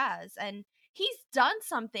against the Jazz. And he's done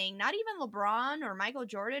something not even LeBron or Michael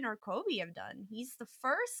Jordan or Kobe have done. He's the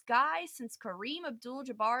first guy since Kareem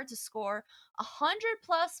Abdul-Jabbar to score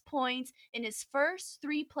 100-plus points in his first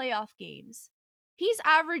 3 playoff games. He's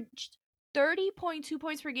averaged 30.2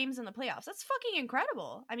 points per game in the playoffs. That's fucking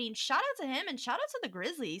incredible. I mean, shout out to him and shout out to the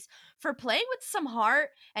Grizzlies for playing with some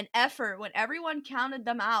heart and effort when everyone counted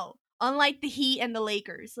them out. Unlike the Heat and the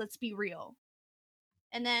Lakers, let's be real.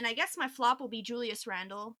 And then I guess my flop will be Julius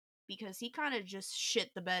Randle because he kind of just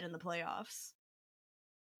shit the bed in the playoffs.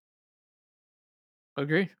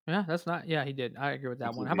 Agree. Yeah, that's not. Yeah, he did. I agree with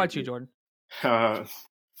that one. How about you, Jordan?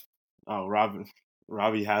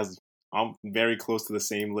 Robbie has. I'm very close to the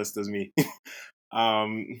same list as me.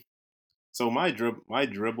 So my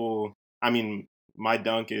dribble. I mean, my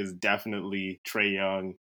dunk is definitely Trae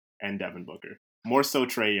Young and Devin Booker. More so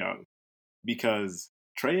Trae Young, because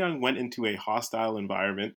Trae Young went into a hostile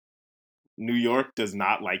environment. New York does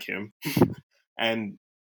not like him, and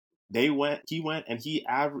he went and he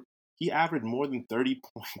averaged more than 30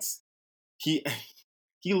 points. He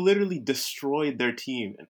literally destroyed their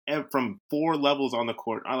team from 4 levels on the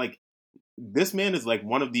court. this man is like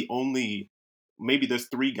one of the only, maybe there's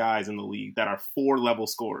 3 guys in the league that are 4-level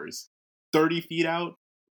scorers. 30 feet out,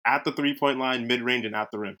 at the 3-point line, mid-range, and at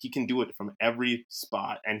the rim. He can do it from every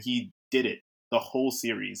spot, and he did it the whole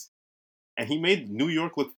series. And he made New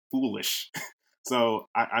York look foolish. So,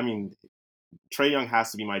 I mean, Trae Young has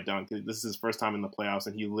to be my dunk. This is his first time in the playoffs,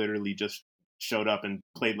 and he literally just showed up and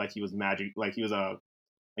played like he was magic, like he was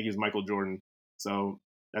Michael Jordan. So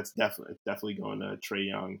that's definitely going to Trae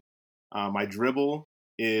Young. My dribble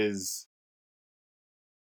is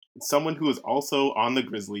someone who is also on the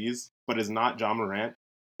Grizzlies, but is not Ja Morant.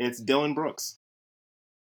 It's Dillon Brooks.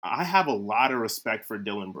 I have a lot of respect for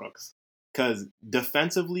Dillon Brooks because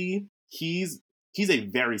defensively, he's a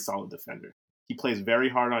very solid defender. He plays very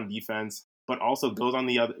hard on defense, but also goes on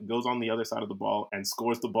the other side of the ball and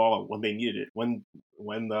scores the ball when they needed it. When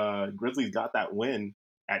the Grizzlies got that win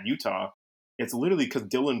at Utah, it's literally because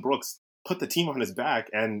Dillon Brooks put the team on his back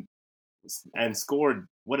and scored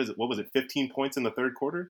what was it 15 points in the third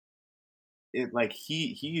quarter.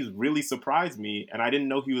 He's really surprised me, and I didn't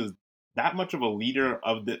know he was that much of a leader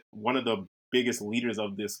of one of the biggest leaders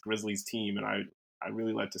of this Grizzlies team, and I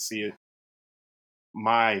really like to see it.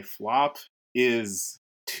 My flop is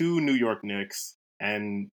 2 New York Knicks,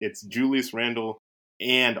 and it's Julius Randle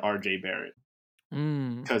and RJ Barrett.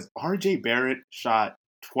 Because RJ Barrett shot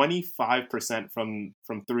 25% from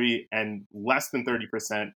 3 and less than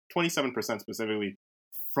 30%, 27% specifically,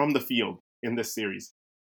 from the field in this series.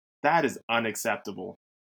 That is unacceptable.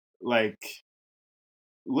 Like,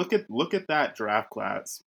 look at that draft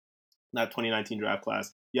class, that 2019 draft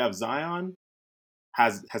class. You have Zion,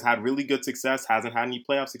 has had really good success, hasn't had any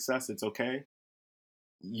playoff success. It's okay.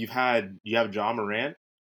 You have Ja Morant,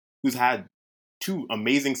 who's had 2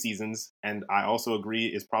 amazing seasons, and I also agree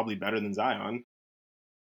is probably better than Zion.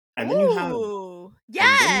 And then you have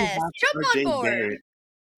jump on board. Barrett.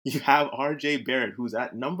 You have RJ Barrett, who's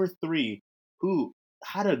at number 3, who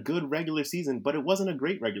had a good regular season, but it wasn't a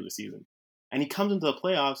great regular season. And he comes into the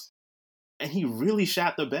playoffs, and he really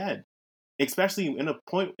shat the bed, especially at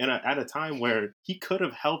a time where he could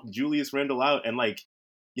have helped Julius Randle out and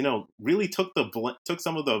really took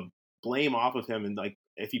some of the blame off of him, and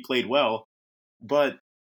if he played well, but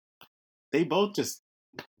they both just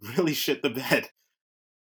really shit the bed.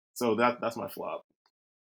 So that's my flop.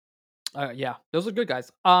 Yeah, those are good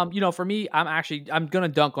guys. For me, I'm gonna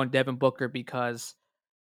dunk on Devin Booker because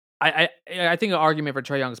I think an argument for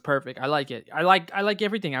Trae Young is perfect. I like it. I like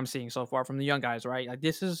everything I'm seeing so far from the young guys. Right, like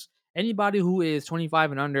this is anybody who is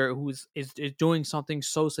 25 and under who is doing something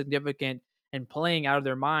so significant and playing out of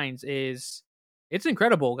their minds it's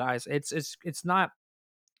incredible, guys. It's not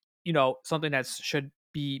something that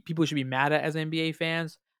people should be mad at as NBA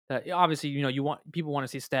fans. That obviously people want to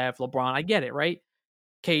see Steph, LeBron. I get it, right?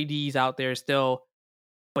 KD's out there still.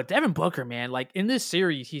 But Devin Booker, man, like in this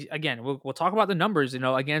series, we'll talk about the numbers,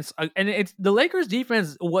 against and it's the Lakers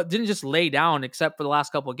defense. What didn't just lay down except for the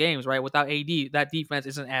last couple of games, right? Without AD, that defense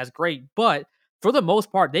isn't as great. But for the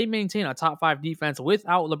most part, they maintain a top 5 defense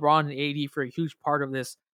without LeBron and AD for a huge part of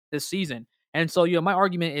this season. And so, my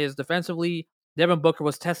argument is defensively, Devin Booker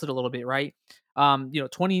was tested a little bit, right?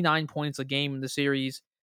 29 points a game in the series,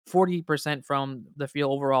 40% from the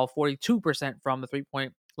field overall, 42% from the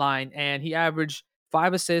 3-point line, and he averaged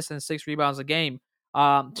 5 assists and 6 rebounds a game.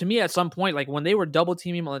 To me, at some point, like when they were double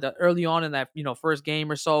teaming him early on in that first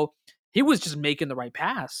game or so, he was just making the right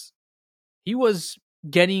pass. He was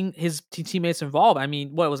getting his teammates involved. I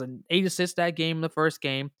mean, what was it, 8 assists that game in the first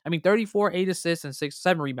game? 34, 8 assists and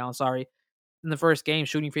 7 rebounds. Sorry, in the first game,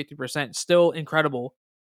 shooting 50%, still incredible.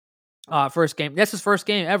 First game, that's his first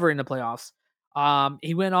game ever in the playoffs.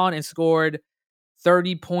 He went on and scored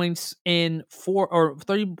 30 points in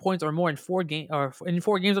 30 points or more in 4 games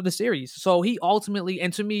of the series. So he ultimately,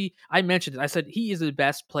 and to me, I mentioned it. I said he is the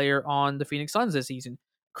best player on the Phoenix Suns this season.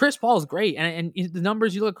 Chris Paul is great, and the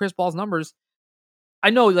numbers. You look at Chris Paul's numbers.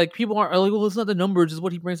 I know, like people aren't like, well, it's not the numbers, is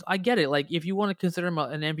what he brings. I get it. Like if you want to consider him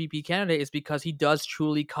an MVP candidate, it's because he does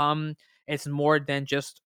truly come. It's more than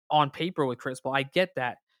just on paper with Chris Paul. I get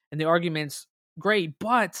that, and the argument's great,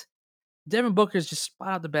 but Devin Booker is just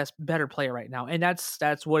spot out better player right now, and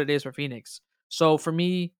that's what it is for Phoenix. So for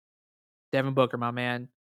me, Devin Booker, my man,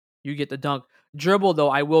 you get the dunk. Dribble though,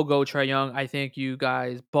 I will go Trae Young. I think you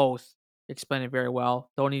guys both explained it very well.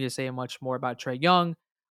 Don't need to say much more about Trae Young.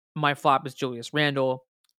 My flop is Julius Randle.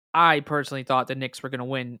 I personally thought the Knicks were going to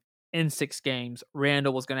win in 6 games.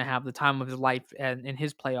 Randle was going to have the time of his life and in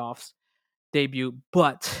his playoffs debut,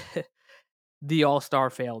 but the All-Star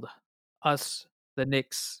failed us, the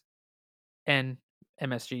Knicks, and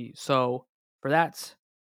MSG. So for that,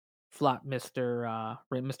 flop Mr.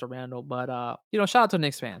 Randall. But shout out to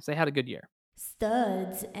Knicks fans. They had a good year.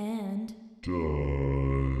 Studs and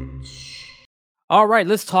Duds. All right,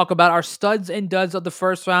 let's talk about our studs and duds of the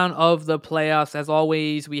first round of the playoffs. As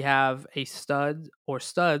always, we have a stud or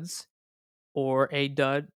studs or a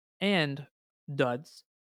dud and duds,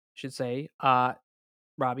 I should say.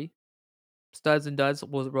 Robbie, studs and duds.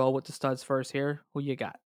 We'll roll with the studs first here. Who you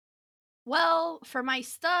got? Well, for my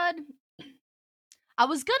stud, I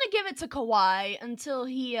was gonna give it to Kawhi until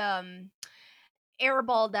he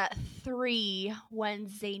airballed that 3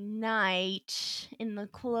 Wednesday night in the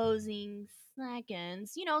closing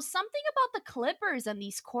seconds. Something about the Clippers and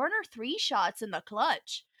these corner 3 shots in the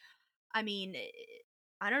clutch. I mean,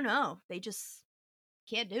 I don't know. They just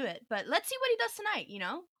can't do it. But let's see what he does tonight.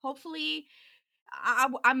 Hopefully,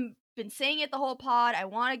 I'm been saying it the whole pod. I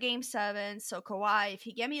want a game 7. So Kawhi, if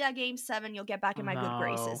you get me that game 7, you'll get back in my good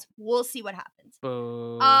graces. We'll see what happens.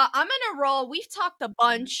 I'm gonna roll. We've talked a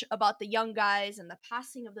bunch about the young guys and the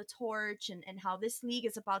passing of the torch and how this league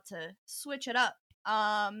is about to switch it up.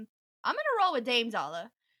 I'm gonna roll with Dame Dollar.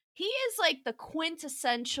 He is like the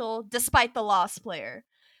quintessential, despite the loss, player.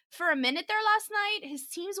 For a minute there last night, his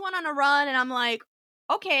teams went on a run, and I'm like,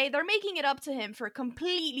 okay, they're making it up to him for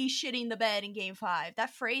completely shitting the bed in game 5.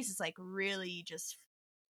 That phrase is like really just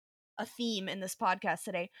a theme in this podcast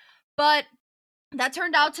today. But that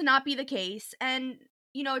turned out to not be the case. And,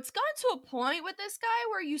 it's gotten to a point with this guy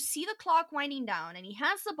where you see the clock winding down and he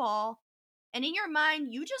has the ball. And in your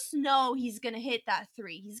mind, you just know he's going to hit that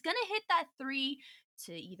 3. He's going to hit that 3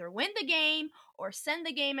 to either win the game or send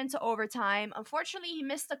the game into overtime. Unfortunately, he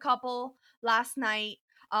missed a couple last night.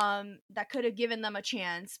 That could have given them a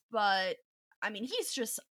chance, but I mean, he's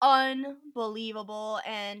just unbelievable,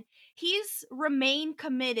 and he's remained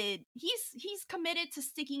committed. He's committed to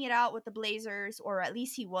sticking it out with the Blazers, or at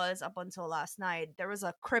least he was up until last night. There was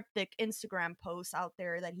a cryptic Instagram post out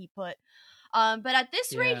there that he put. But at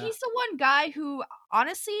this rate, he's the one guy who,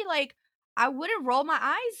 honestly, like, I wouldn't roll my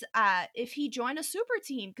eyes at if he joined a super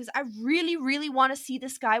team, because I really, really want to see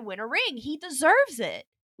this guy win a ring. He deserves it.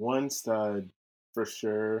 One stud for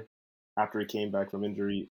sure after he came back from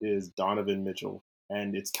injury is Donovan Mitchell,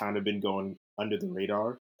 and it's kind of been going under the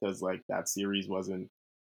radar because like that series wasn't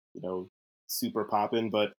super popping,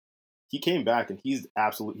 but he came back and he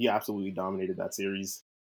absolutely dominated that series.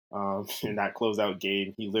 In that closeout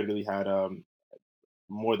game, he literally had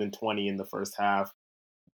more than 20 in the first half,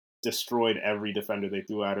 destroyed every defender they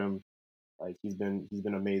threw at him. Like he's been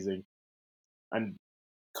amazing. And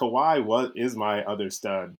Kawhi is my other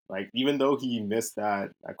stud. Like, even though he missed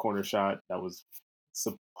that corner shot that was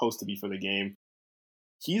supposed to be for the game,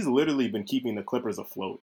 he's literally been keeping the Clippers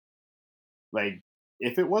afloat. Like,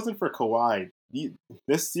 if it wasn't for Kawhi,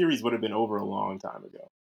 this series would have been over a long time ago.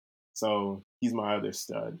 So he's my other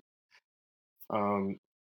stud. I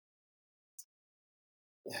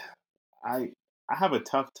have a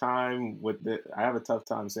tough time with it. I have a tough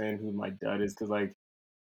time saying who my dud is because, like,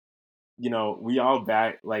 we all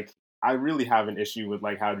back, like, I really have an issue with,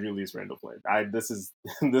 like, how Julius Randle played. This is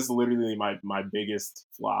literally my biggest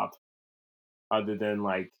flop other than,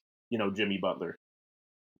 like, Jimmy Butler.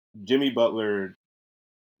 Jimmy Butler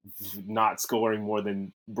not scoring more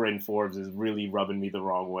than Bryn Forbes is really rubbing me the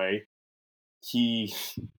wrong way. He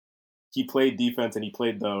played defense and he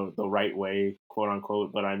played the right way, quote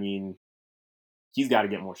unquote, but I mean, he's got to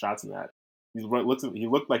get more shots than that. He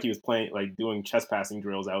looked like he was playing, like, doing chest passing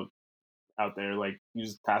drills out there, like he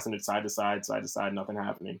was passing it side to side, nothing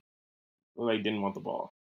happening. Like, didn't want the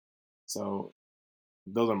ball. So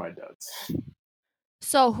those are my duds.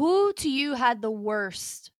 So who to you had the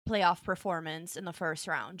worst playoff performance in the first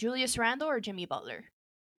round? Julius Randle or Jimmy Butler?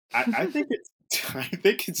 I think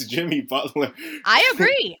it's Jimmy Butler. I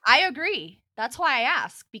agree. That's why I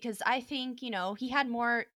ask, because I think, he had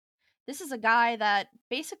more. This is a guy that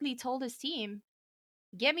basically told his team,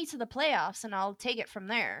 get me to the playoffs and I'll take it from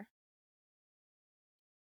there.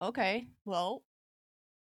 Okay, well,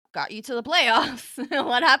 got you to the playoffs.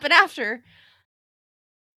 What happened after?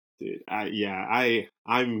 Dude,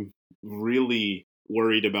 I'm really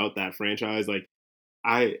worried about that franchise. Like,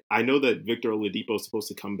 I know that Victor Oladipo is supposed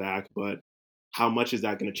to come back, but how much is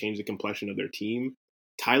that going to change the complexion of their team?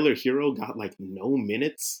 Tyler Hero got, like, no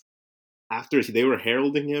minutes after they were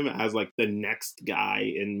heralding him as, like, the next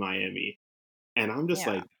guy in Miami. And I'm just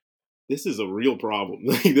like, this is a real problem.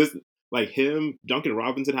 Like him, Duncan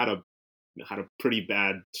Robinson had a pretty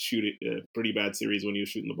bad series when he was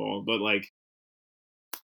shooting the ball. But, like,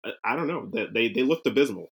 I don't know, that they looked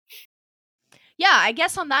abysmal. Yeah, I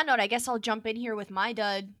guess on that note, I'll jump in here with my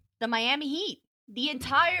dud, the Miami Heat, the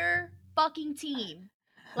entire fucking team.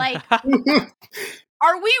 Like,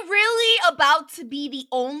 Are we really about to be the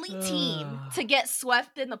only team to get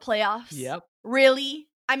swept in the playoffs? Yep. Really?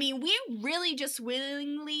 I mean, we really just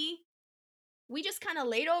willingly, we just kind of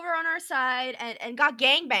laid over on our side and got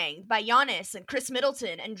gangbanged by Giannis and Chris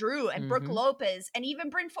Middleton and Drew and Brooke Lopez and even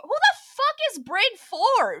Bryn Forbes. Who the fuck is Bryn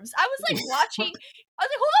Forbes? I was like watching, I was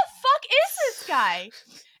like, who the fuck is this guy?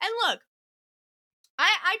 And look,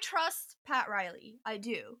 I trust Pat Riley. I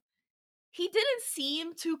do. He didn't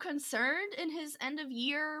seem too concerned in his end of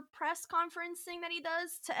year press conference thing that he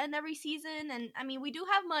does to end every season. And I mean, we do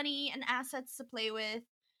have money and assets to play with.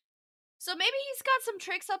 So maybe he's got some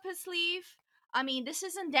tricks up his sleeve. I mean, this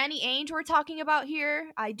isn't Danny Ainge we're talking about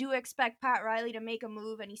here. I do expect Pat Riley to make a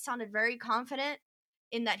move, and he sounded very confident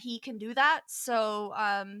in that he can do that. So,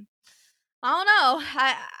 I don't know.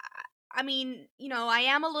 I mean, you know, I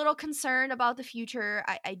am a little concerned about the future.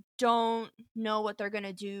 I don't know what they're going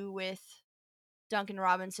to do with Duncan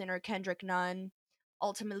Robinson or Kendrick Nunn.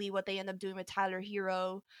 Ultimately, what they end up doing with Tyler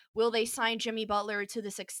Hero. Will they sign Jimmy Butler to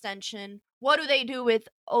this extension? What do they do with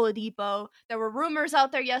Oladipo? There were rumors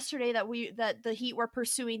out there yesterday that the Heat were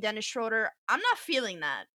pursuing Dennis Schroeder. I'm not feeling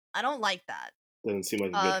that. I don't like that. Doesn't seem like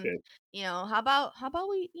a good fit. You know, how about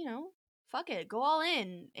we, you know, fuck it, go all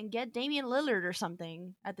in and get Damian Lillard or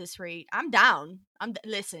something at this rate. I'm down.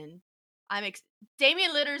 Listen.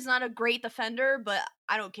 Damian Lillard's not a great defender, but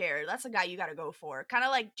I don't care. That's a guy you got to go for. Kind of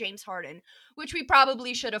like James Harden, which we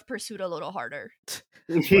probably should have pursued a little harder.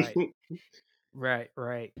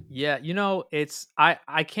 Right. Yeah, you know, it's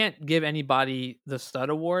I can't give anybody the stud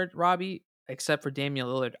award, Robbie, except for Damian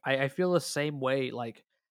Lillard. I feel the same way. Like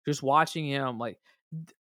just watching him, like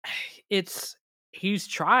he's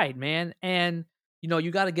tried, man, and you know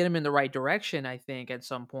you got to get him in the right direction. I think at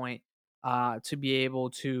some point, to be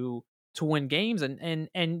able to win games, and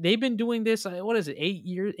they've been doing this. What is it?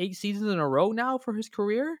 8 seasons in a row now for his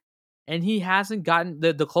career, and he hasn't gotten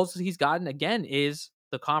the closest he's gotten again is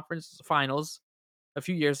the conference finals a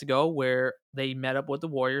few years ago where they met up with the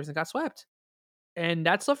Warriors and got swept. And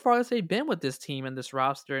that's the farthest they've been with this team and this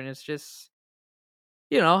roster. And it's just,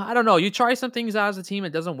 you know, I don't know. You try some things out as a team, it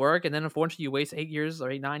doesn't work. And then unfortunately you waste 8 years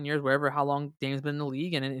or 9 years, wherever, how long Dame's been in the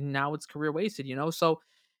league. And now it's career wasted, you know? So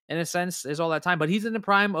in a sense, there's all that time, but he's in the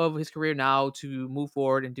prime of his career now to move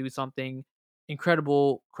forward and do something.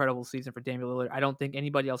 Incredible season for Damian Lillard. I don't think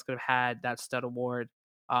anybody else could have had that stud award.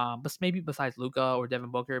 But maybe besides Luka or Devin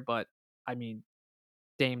Booker, but I mean,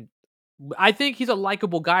 Dame, I think he's a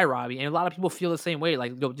likable guy, Robbie, and a lot of people feel the same way.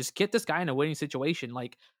 Like, yo, just get this guy in a winning situation.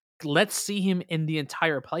 Like, let's see him in the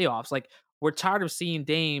entire playoffs. Like, we're tired of seeing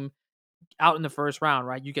Dame out in the first round,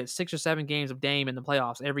 right? You get 6 or 7 games of Dame in the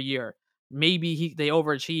playoffs every year. Maybe they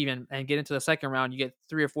overachieve and get into the second round. You get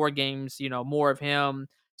 3 or 4 games, you know, more of him,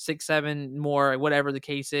 6, 7 more, whatever the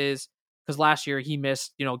case is. Because last year he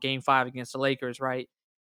missed, you know, game 5 against the Lakers, right?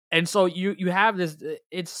 And so you have this.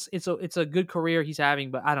 It's a good career he's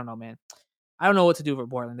having, but I don't know, man. I don't know what to do for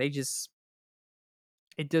Portland. I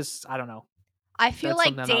don't know. I feel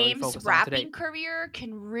like Dame's rapping career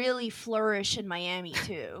can really flourish in Miami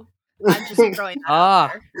too. I'm just throwing that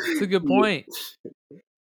out there. That's a good point.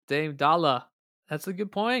 Dame Dalla. That's a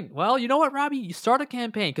good point. Well, you know what, Robbie? You start a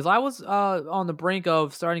campaign, because I was on the brink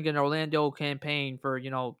of starting an Orlando campaign for, you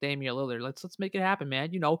know, Damian Lillard. Let's make it happen,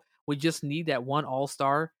 man. You know, we just need that one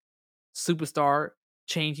all-star superstar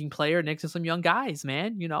changing player next to some young guys,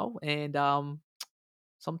 man, you know. And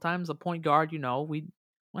sometimes a point guard, you know, we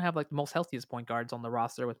don't have like the most healthiest point guards on the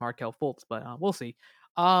roster with Markelle Fultz, but we'll see.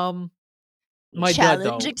 My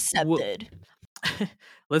challenge accepted.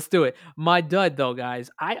 Let's do it. My dud, though, guys,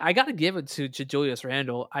 I gotta give it to Julius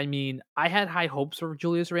Randle. I mean, I had high hopes for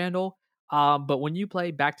Julius Randle, but when you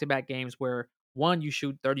play back-to-back games where one, you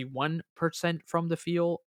shoot 31% from the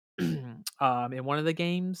field in one of the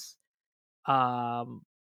games, and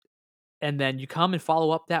then you come and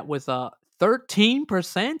follow up that with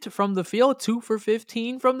 13% from the field, 2 for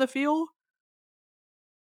 15 from the field.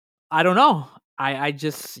 I don't know. I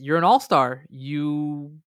just, you're an all-star.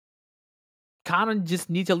 You kind of just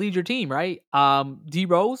need to lead your team, right? D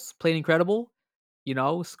Rose played incredible, you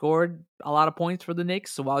know, scored a lot of points for the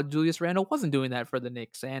Knicks, while Julius Randle wasn't doing that for the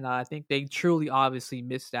Knicks. And I think they truly obviously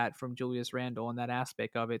missed that from Julius Randle in that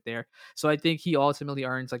aspect of it there. So I think he ultimately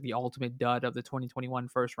earns like the ultimate dud of the 2021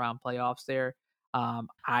 first round playoffs there.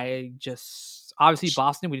 I just, obviously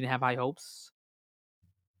Boston, we didn't have high hopes.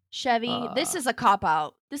 Chevy, this is a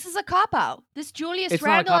cop-out. This Julius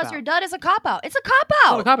Randle as your dud is a cop-out. It's a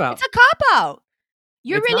cop-out. It's a cop-out.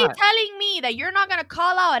 You're really telling me that you're not going to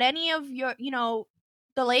call out any of your, you know,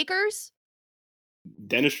 the Lakers?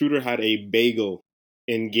 Dennis Schroeder had a bagel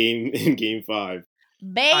in game 5.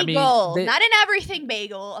 Bagel. Not in everything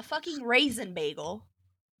bagel. A fucking raisin bagel.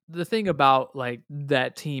 the thing about like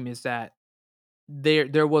that team is that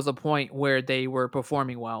there was a point where they were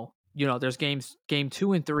performing well. There's game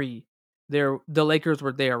 2 and 3. The Lakers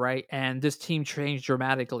were there, right? And this team changed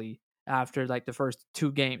dramatically after like the first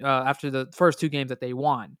two games that they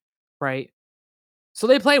won, right? So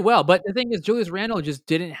they played well, but the thing is, Julius Randle just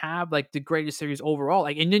didn't have like the greatest series overall.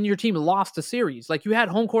 Like, and then your team lost the series. Like, you had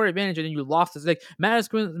home court advantage, and then you lost it. Like,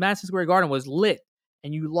 Madison Square Garden was lit,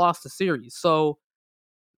 and you lost the series. So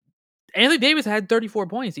Anthony Davis had 34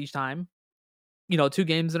 points each time. 2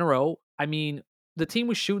 games in a row. I mean, the team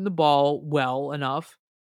was shooting the ball well enough.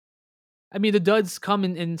 I mean, the duds come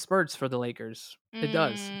in spurts for the Lakers. It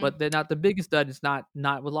does, but they're not the biggest dud. It's not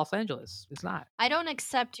with Los Angeles. It's not. I don't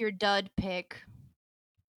accept your dud pick.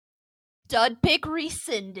 Dud pick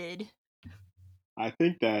rescinded. I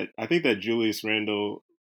think that Julius Randle,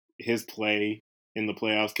 his play in the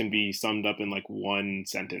playoffs can be summed up in like one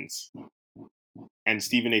sentence. And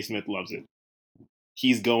Stephen A. Smith loves it.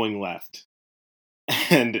 He's going left.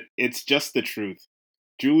 And it's just the truth.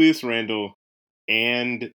 Julius Randle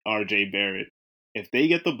and RJ Barrett, if they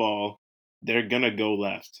get the ball, they're going to go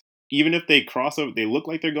left. Even if they cross over, they look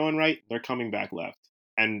like they're going right, they're coming back left.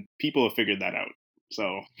 And people have figured that out.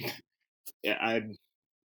 So yeah,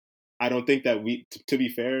 I don't think that to be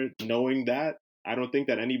fair, knowing that, I don't think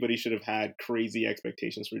that anybody should have had crazy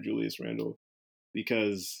expectations for Julius Randle,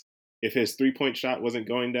 because if his 3-point shot wasn't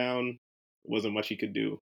going down, wasn't much he could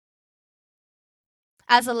do.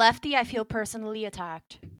 As a lefty, I feel personally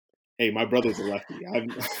attacked. Hey, my brother's a lefty.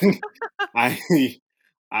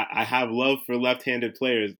 I have love for left-handed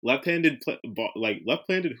players. Left-handed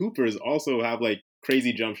hoopers also have like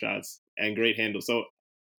crazy jump shots and great handles. So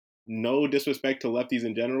no disrespect to lefties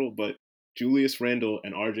in general, but Julius Randle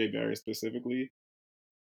and RJ Barrett specifically,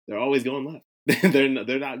 they're always going left.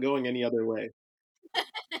 They're not going any other way.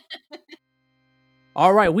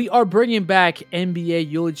 All right, we are bringing back NBA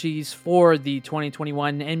eulogies for the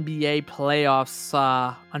 2021 NBA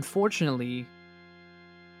playoffs. Unfortunately,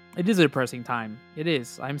 it is a depressing time. It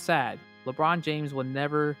is. I'm sad. LeBron James will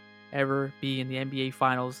never, ever be in the NBA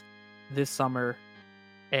Finals this summer,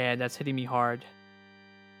 and that's hitting me hard.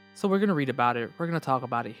 So we're going to read about it. We're going to talk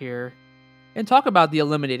about it here and talk about the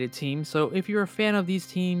eliminated teams. So if you're a fan of these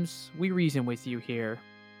teams, we reason with you here.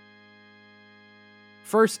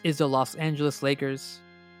 First is the Los Angeles Lakers.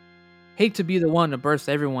 Hate to be the one to burst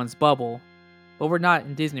everyone's bubble, but we're not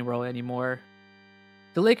in Disney World anymore.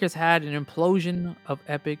 The Lakers had an implosion of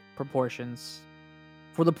epic proportions.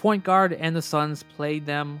 For the point guard and the Suns played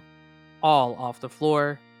them all off the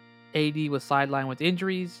floor. AD was sidelined with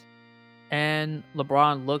injuries, and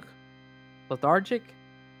LeBron looked lethargic.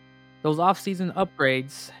 Those off-season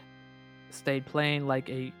upgrades stayed playing like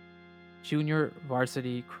a junior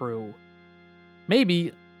varsity crew.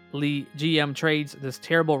 Maybe Lee GM trades this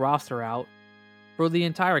terrible roster out for the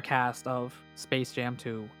entire cast of Space Jam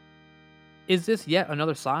 2. Is this yet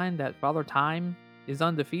another sign that Father Time is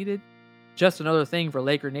undefeated? Just another thing for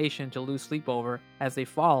Laker Nation to lose sleep over as they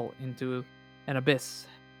fall into an abyss.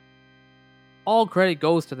 All credit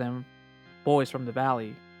goes to them boys from the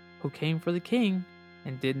Valley, who came for the king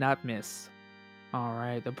and did not miss.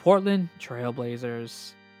 Alright, the Portland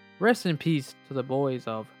Trailblazers. Rest in peace to the boys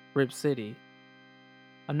of Rip City.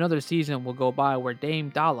 Another season will go by where Dame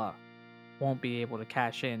Dalla won't be able to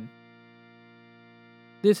cash in.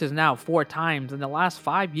 This is now 4 times in the last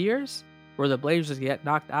 5 years where the Blazers get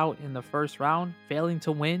knocked out in the first round, failing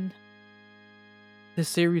to win. This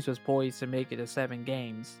series was poised to make it to 7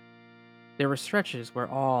 games. There were stretches where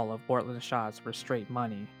all of Portland's shots were straight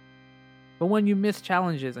money. But when you miss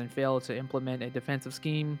challenges and fail to implement a defensive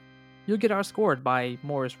scheme, you'll get outscored by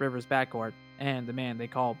Morris Rivers' backcourt and the man they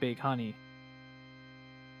call Big Honey.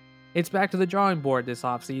 It's back to the drawing board this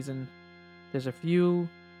offseason. There's a few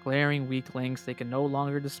glaring weak links they can no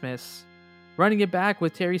longer dismiss. Running it back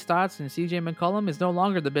with Terry Stotts and CJ McCollum is no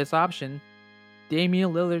longer the best option.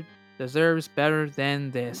 Damian Lillard deserves better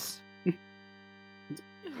than this.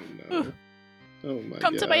 No. Oh my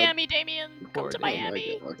Come God. to Miami, Damian. Come to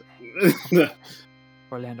Miami.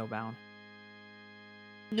 Orlando bound.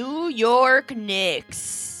 New York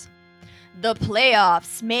Knicks. The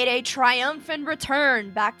playoffs made a triumphant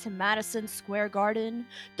return back to Madison Square Garden.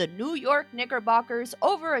 The New York Knickerbockers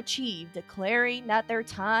overachieved, declaring that their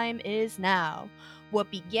time is now. What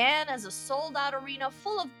began as a sold-out arena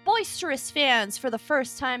full of boisterous fans for the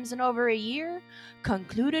first times in over a year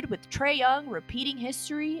concluded with Trae Young repeating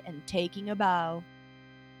history and taking a bow.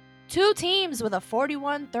 2 teams with a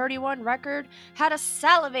 41-31 record had us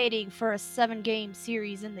salivating for a 7-game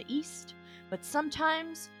series in the East, but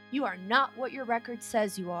sometimes you are not what your record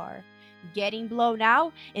says you are. Getting blown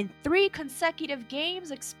out in 3 consecutive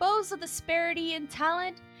games exposed the disparity in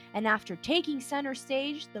talent, and after taking center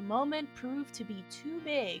stage, the moment proved to be too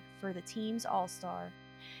big for the team's all-star.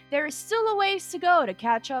 There is still a ways to go to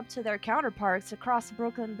catch up to their counterparts across the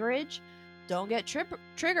Brooklyn Bridge. Don't get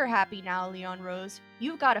trigger happy now, Leon Rose.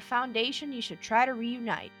 You've got a foundation you should try to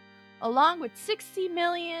reunite. Along with $60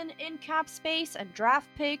 million in cap space and draft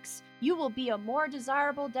picks, you will be a more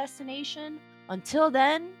desirable destination. Until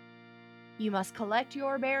then, you must collect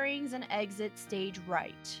your bearings and exit stage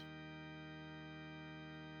right.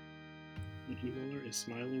 Mickey Miller is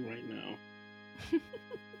smiling right now.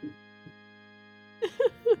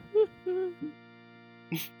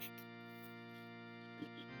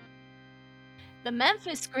 The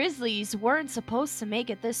Memphis Grizzlies weren't supposed to make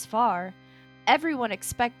it this far. Everyone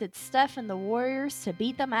expected Steph and the Warriors to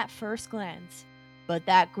beat them at first glance. But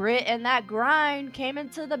that grit and that grind came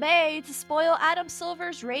into the Bay to spoil Adam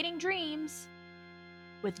Silver's raiding dreams.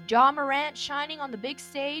 With Ja Morant shining on the big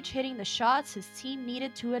stage, hitting the shots his team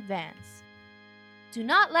needed to advance. Do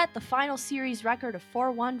not let the final series record of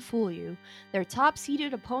 4-1 fool you. Their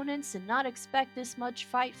top-seeded opponents did not expect this much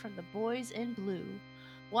fight from the boys in blue.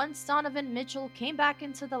 Once Donovan Mitchell came back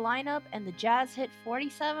into the lineup and the Jazz hit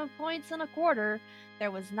 47 points in a quarter,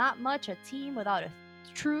 there was not much a team without a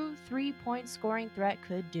true three-point scoring threat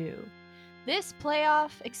could do. This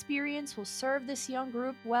playoff experience will serve this young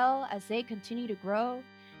group well as they continue to grow.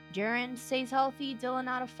 Jaren stays healthy, Dillon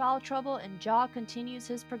out of foul trouble, and Ja continues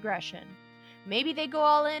his progression. Maybe they go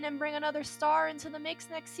all in and bring another star into the mix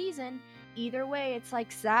next season. Either way, it's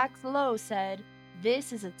like Zach Lowe said,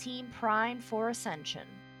 this is a team primed for ascension.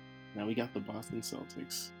 Now we got the Boston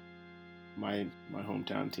Celtics, my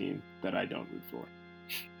hometown team that I don't root for.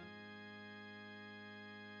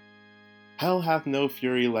 Hell hath no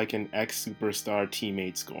fury like an ex-superstar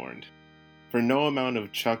teammate scorned. For no amount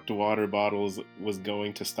of chucked water bottles was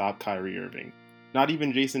going to stop Kyrie Irving. Not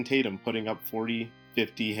even Jason Tatum putting up 40,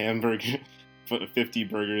 50 50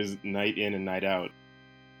 burgers night in and night out.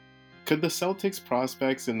 Could the Celtics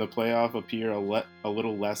prospects in the playoff appear a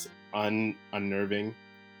little less unnerving?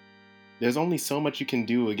 There's only so much you can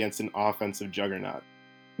do against an offensive juggernaut,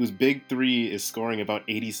 whose big three is scoring about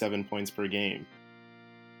 87 points per game.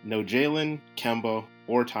 No Jalen, Kemba,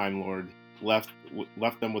 or Time Lord left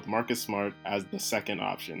them with Marcus Smart as the second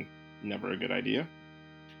option. Never a good idea.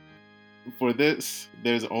 For this,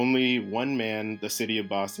 there's only one man the city of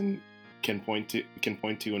Boston can point to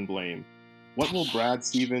and blame. What will Brad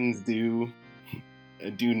Stevens do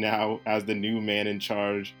now as the new man in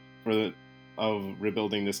charge of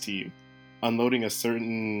rebuilding this team? Unloading a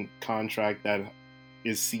certain contract that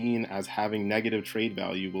is seen as having negative trade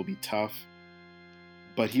value will be tough,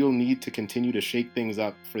 but he'll need to continue to shake things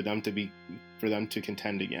up for them to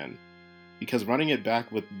contend again. Because running it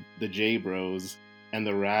back with the J Bros and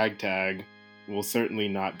the ragtag will certainly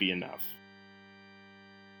not be enough.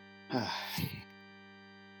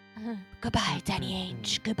 Goodbye, Danny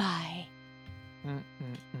Ainge. Goodbye.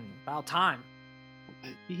 About time.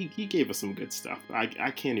 He gave us some good stuff. I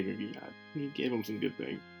can't even be mad. He gave him some good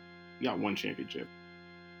things. He got one championship.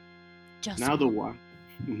 Now the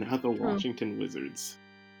Washington Wizards.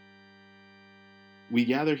 We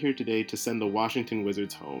gather here today to send the Washington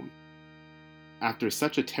Wizards home. After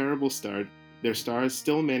such a terrible start, their stars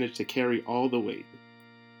still managed to carry all the weight.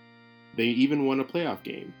 They even won a playoff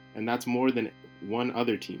game, and that's more than one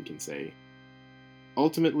other team can say.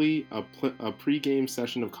 Ultimately, a pre-game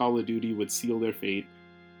session of Call of Duty would seal their fate.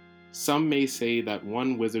 Some may say that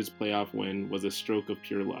one Wizards playoff win was a stroke of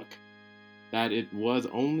pure luck. That it was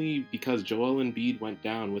only because Joel Embiid went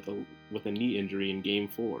down with a knee injury in Game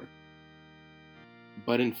 4.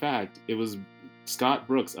 But in fact, it was Scott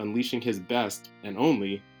Brooks unleashing his best and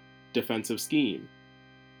only defensive scheme.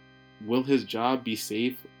 Will his job be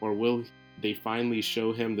safe, or will they finally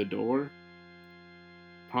show him the door?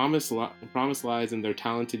 Promise lies in their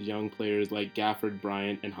talented young players like Gafford,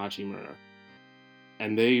 Bryant, and Hachimura.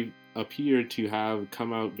 And they appear to have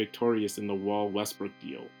come out victorious in the Wall-Westbrook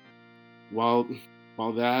deal. While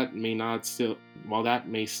that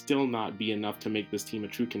may still not be enough to make this team a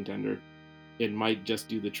true contender, it might just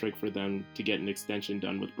do the trick for them to get an extension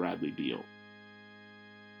done with Bradley Beal.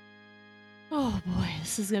 Oh boy,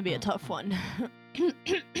 this is gonna be a tough one.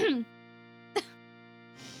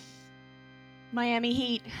 Miami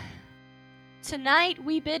Heat. Tonight,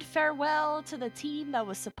 we bid farewell to the team that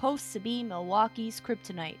was supposed to be Milwaukee's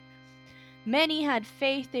kryptonite. Many had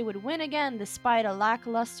faith they would win again despite a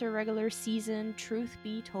lackluster regular season, truth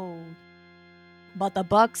be told. But the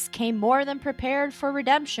Bucks came more than prepared for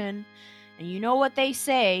redemption, and you know what they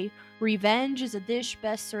say, revenge is a dish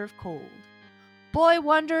best served cold. Boy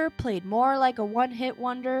Wonder played more like a one-hit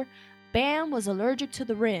wonder. Bam was allergic to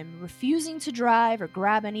the rim, refusing to drive or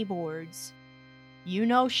grab any boards. You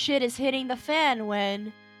know shit is hitting the fan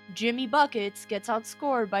when Jimmy Buckets gets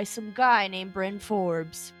outscored by some guy named Bryn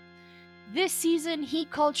Forbes. This season,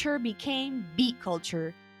 Heat culture became beat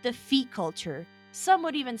culture, defeat culture. Some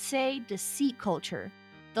would even say deceit culture.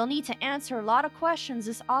 They'll need to answer a lot of questions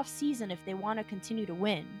this offseason if they want to continue to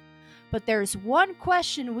win. But there's one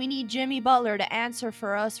question we need Jimmy Butler to answer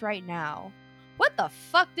for us right now. What the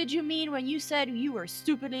fuck did you mean when you said you were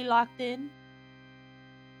stupidly locked in?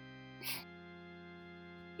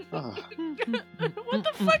 Ah, What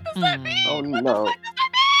the fuck does that mean? oh What the no. fuck does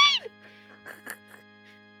that mean?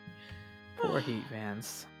 Poor Heat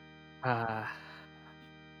fans.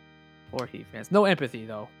 Poor Heat fans. No empathy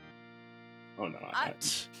though. Oh no.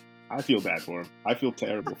 I feel bad for him. I feel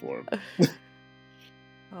terrible for him.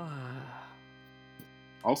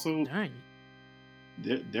 Also, Dang.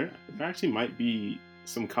 there actually might be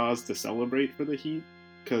some cause to celebrate for the Heat,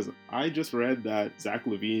 because I just read that Zach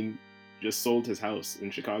LaVine just sold his house in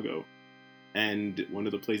Chicago, and one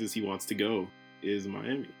of the places he wants to go is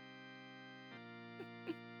Miami.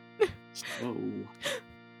 So,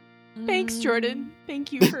 Thanks, Jordan.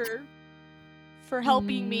 Thank you for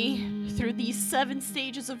helping me through these 7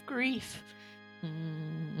 stages of grief.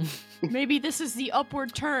 Maybe this is the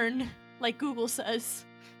upward turn, like Google says.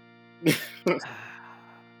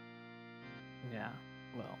 Yeah.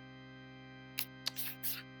 Well.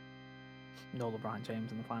 No LeBron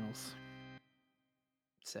James in the finals.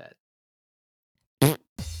 Sad.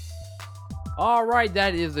 All right,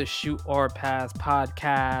 that is the Shoot or Pass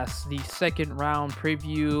podcast, the second round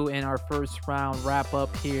preview and our first round wrap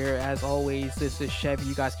up here. As always, this is Chevy.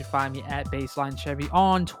 You guys can find me at Baseline Chevy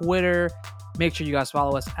on Twitter. Make sure you guys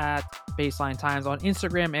follow us at Baseline Times on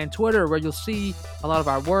Instagram and Twitter, where you'll see a lot of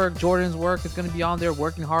our work. Jordan's work is going to be on there,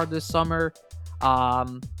 working hard this summer.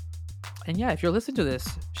 And yeah, if you're listening to this,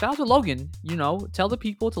 shout out to Logan. You know, tell the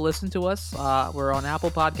people to listen to us. We're on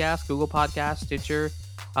Apple Podcasts, Google Podcasts, Stitcher,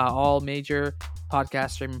 all major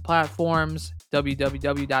podcast streaming platforms,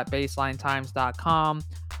 www.baselinetimes.com.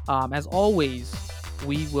 As always,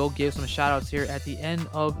 we will give some shout outs here at the end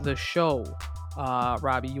of the show.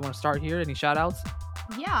 Robbie, you want to start here? Any shout outs?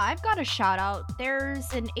 Yeah, I've got a shout out.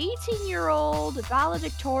 There's an 18-year-old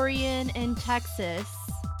valedictorian in Texas.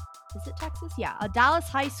 Is it Texas? Yeah, a Dallas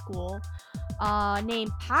high school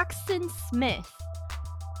named Paxton Smith,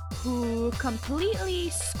 who completely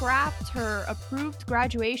scrapped her approved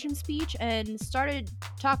graduation speech and started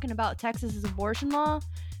talking about Texas's abortion law.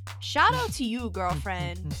 Shout out to you,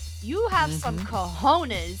 girlfriend. You have some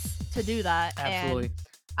cojones to do that. Absolutely. And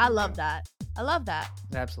I love that. I love that.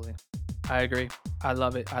 Absolutely. I agree. I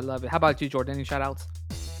love it. I love it. How about you, Jordan? Any shout outs?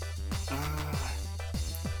 I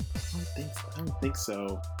don't think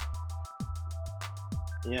so.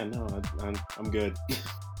 Yeah, no, I'm good.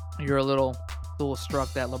 You're a little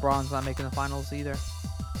struck that LeBron's not making the finals either.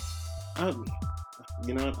 You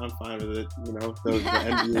know what? I'm fine with it. You know, the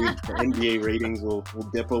NBA ratings will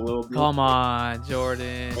dip a little bit. Come on,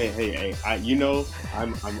 Jordan. Hey! I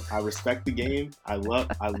respect the game. I love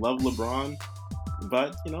LeBron,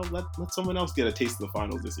 but you know, let someone else get a taste of the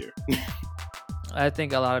finals this year. I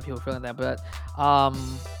think a lot of people are feeling that, but man,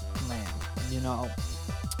 you know,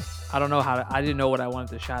 I don't know I didn't know what I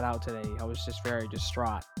wanted to shout out today. I was just very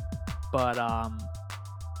distraught. But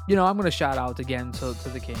you know, I'm gonna shout out again to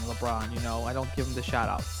the king, LeBron. You know, I don't give him the shout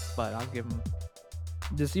outs, but I'll give him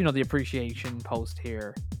just, you know, the appreciation post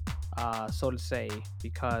here, so to say,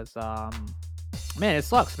 because man, it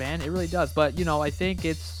sucks, man. It really does. But you know, I think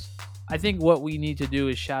what we need to do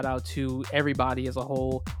is shout out to everybody as a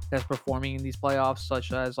whole that's performing in these playoffs,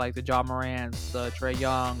 such as like the Ja Morants, the Trae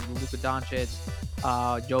Young, the Luka Doncic,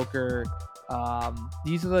 Joker.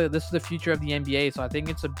 This is the future of the NBA, so I think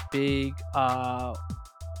it's a big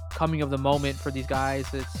coming of the moment for these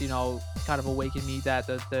guys. It's, you know, kind of awakened me that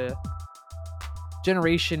the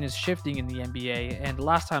generation is shifting in the NBA, and the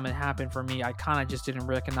last time it happened for me, I kind of just didn't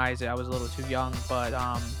recognize it. I was a little too young, but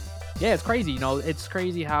yeah, it's crazy. You know, it's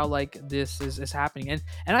crazy how like this is happening, and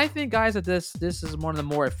I think, guys, that this is one of the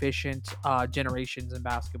more efficient generations in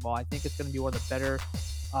basketball. I think it's going to be one of the better,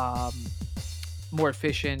 more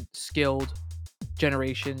efficient, skilled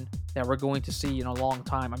generation that we're going to see in a long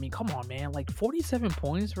time. I mean, come on, man! Like 47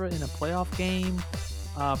 points in a playoff game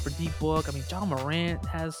for D Book. I mean, Ja Morant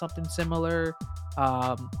has something similar.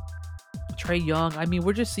 Trae Young. I mean,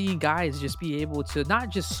 we're just seeing guys just be able to not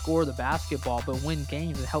just score the basketball, but win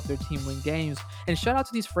games and help their team win games. And shout out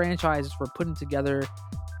to these franchises for putting together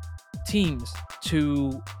teams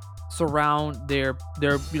to surround their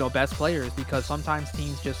best players, because sometimes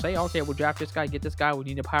teams just say, okay, we'll draft this guy, get this guy, we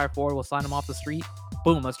need a power forward, we'll sign him off the street,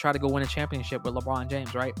 boom, let's try to go win a championship with LeBron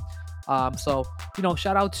James, right? So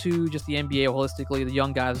shout out to just the NBA holistically, the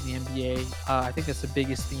young guys in the NBA. I think that's the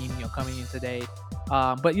biggest theme coming in today.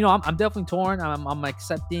 But I'm definitely torn. I'm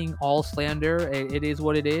accepting all slander. It is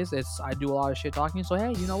what it is. I do a lot of shit talking, so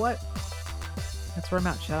hey, you know what, that's where I'm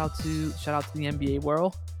at. Shout out to the NBA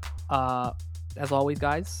world. As always,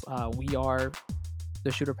 guys, we are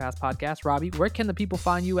the Shooter Pass Podcast. Robbie, where can the people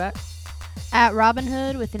find you at? At Robin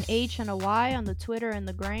Hood with an H and a Y on the Twitter and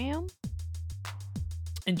the Gram.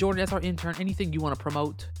 And Jordan, as our intern, anything you want to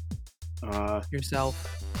promote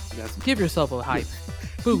yourself? Give yourself a hype.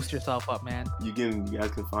 Boost yourself up, man. You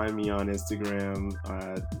guys can find me on Instagram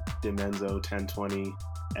Dimenzo1020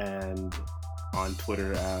 and on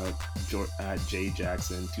Twitter at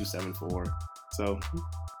jjackson274. So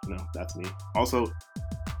that's me. Also,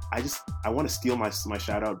 I want to steal my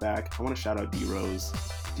shout out back. I want to shout out D-Rose.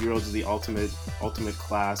 D-Rose is the ultimate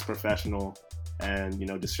class professional, and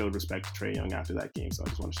just showed respect to Trae Young after that game. So I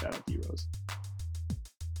just want to shout out D-Rose.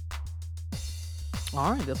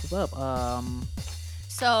 All right, that's what's up.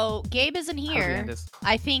 So Gabe isn't here.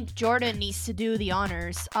 I think Jordan needs to do the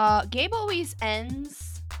honors. Gabe always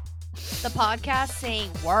ends the podcast saying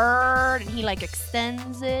word, and he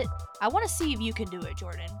extends it. I want to see if you can do it,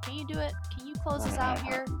 Jordan. Can you do it? Can you close us out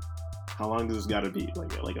here? How long does this got to be?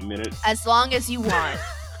 Like a minute? As long as you want.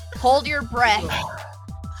 Hold your breath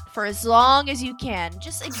for as long as you can.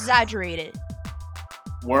 Just exaggerate it.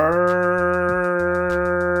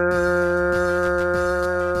 Word.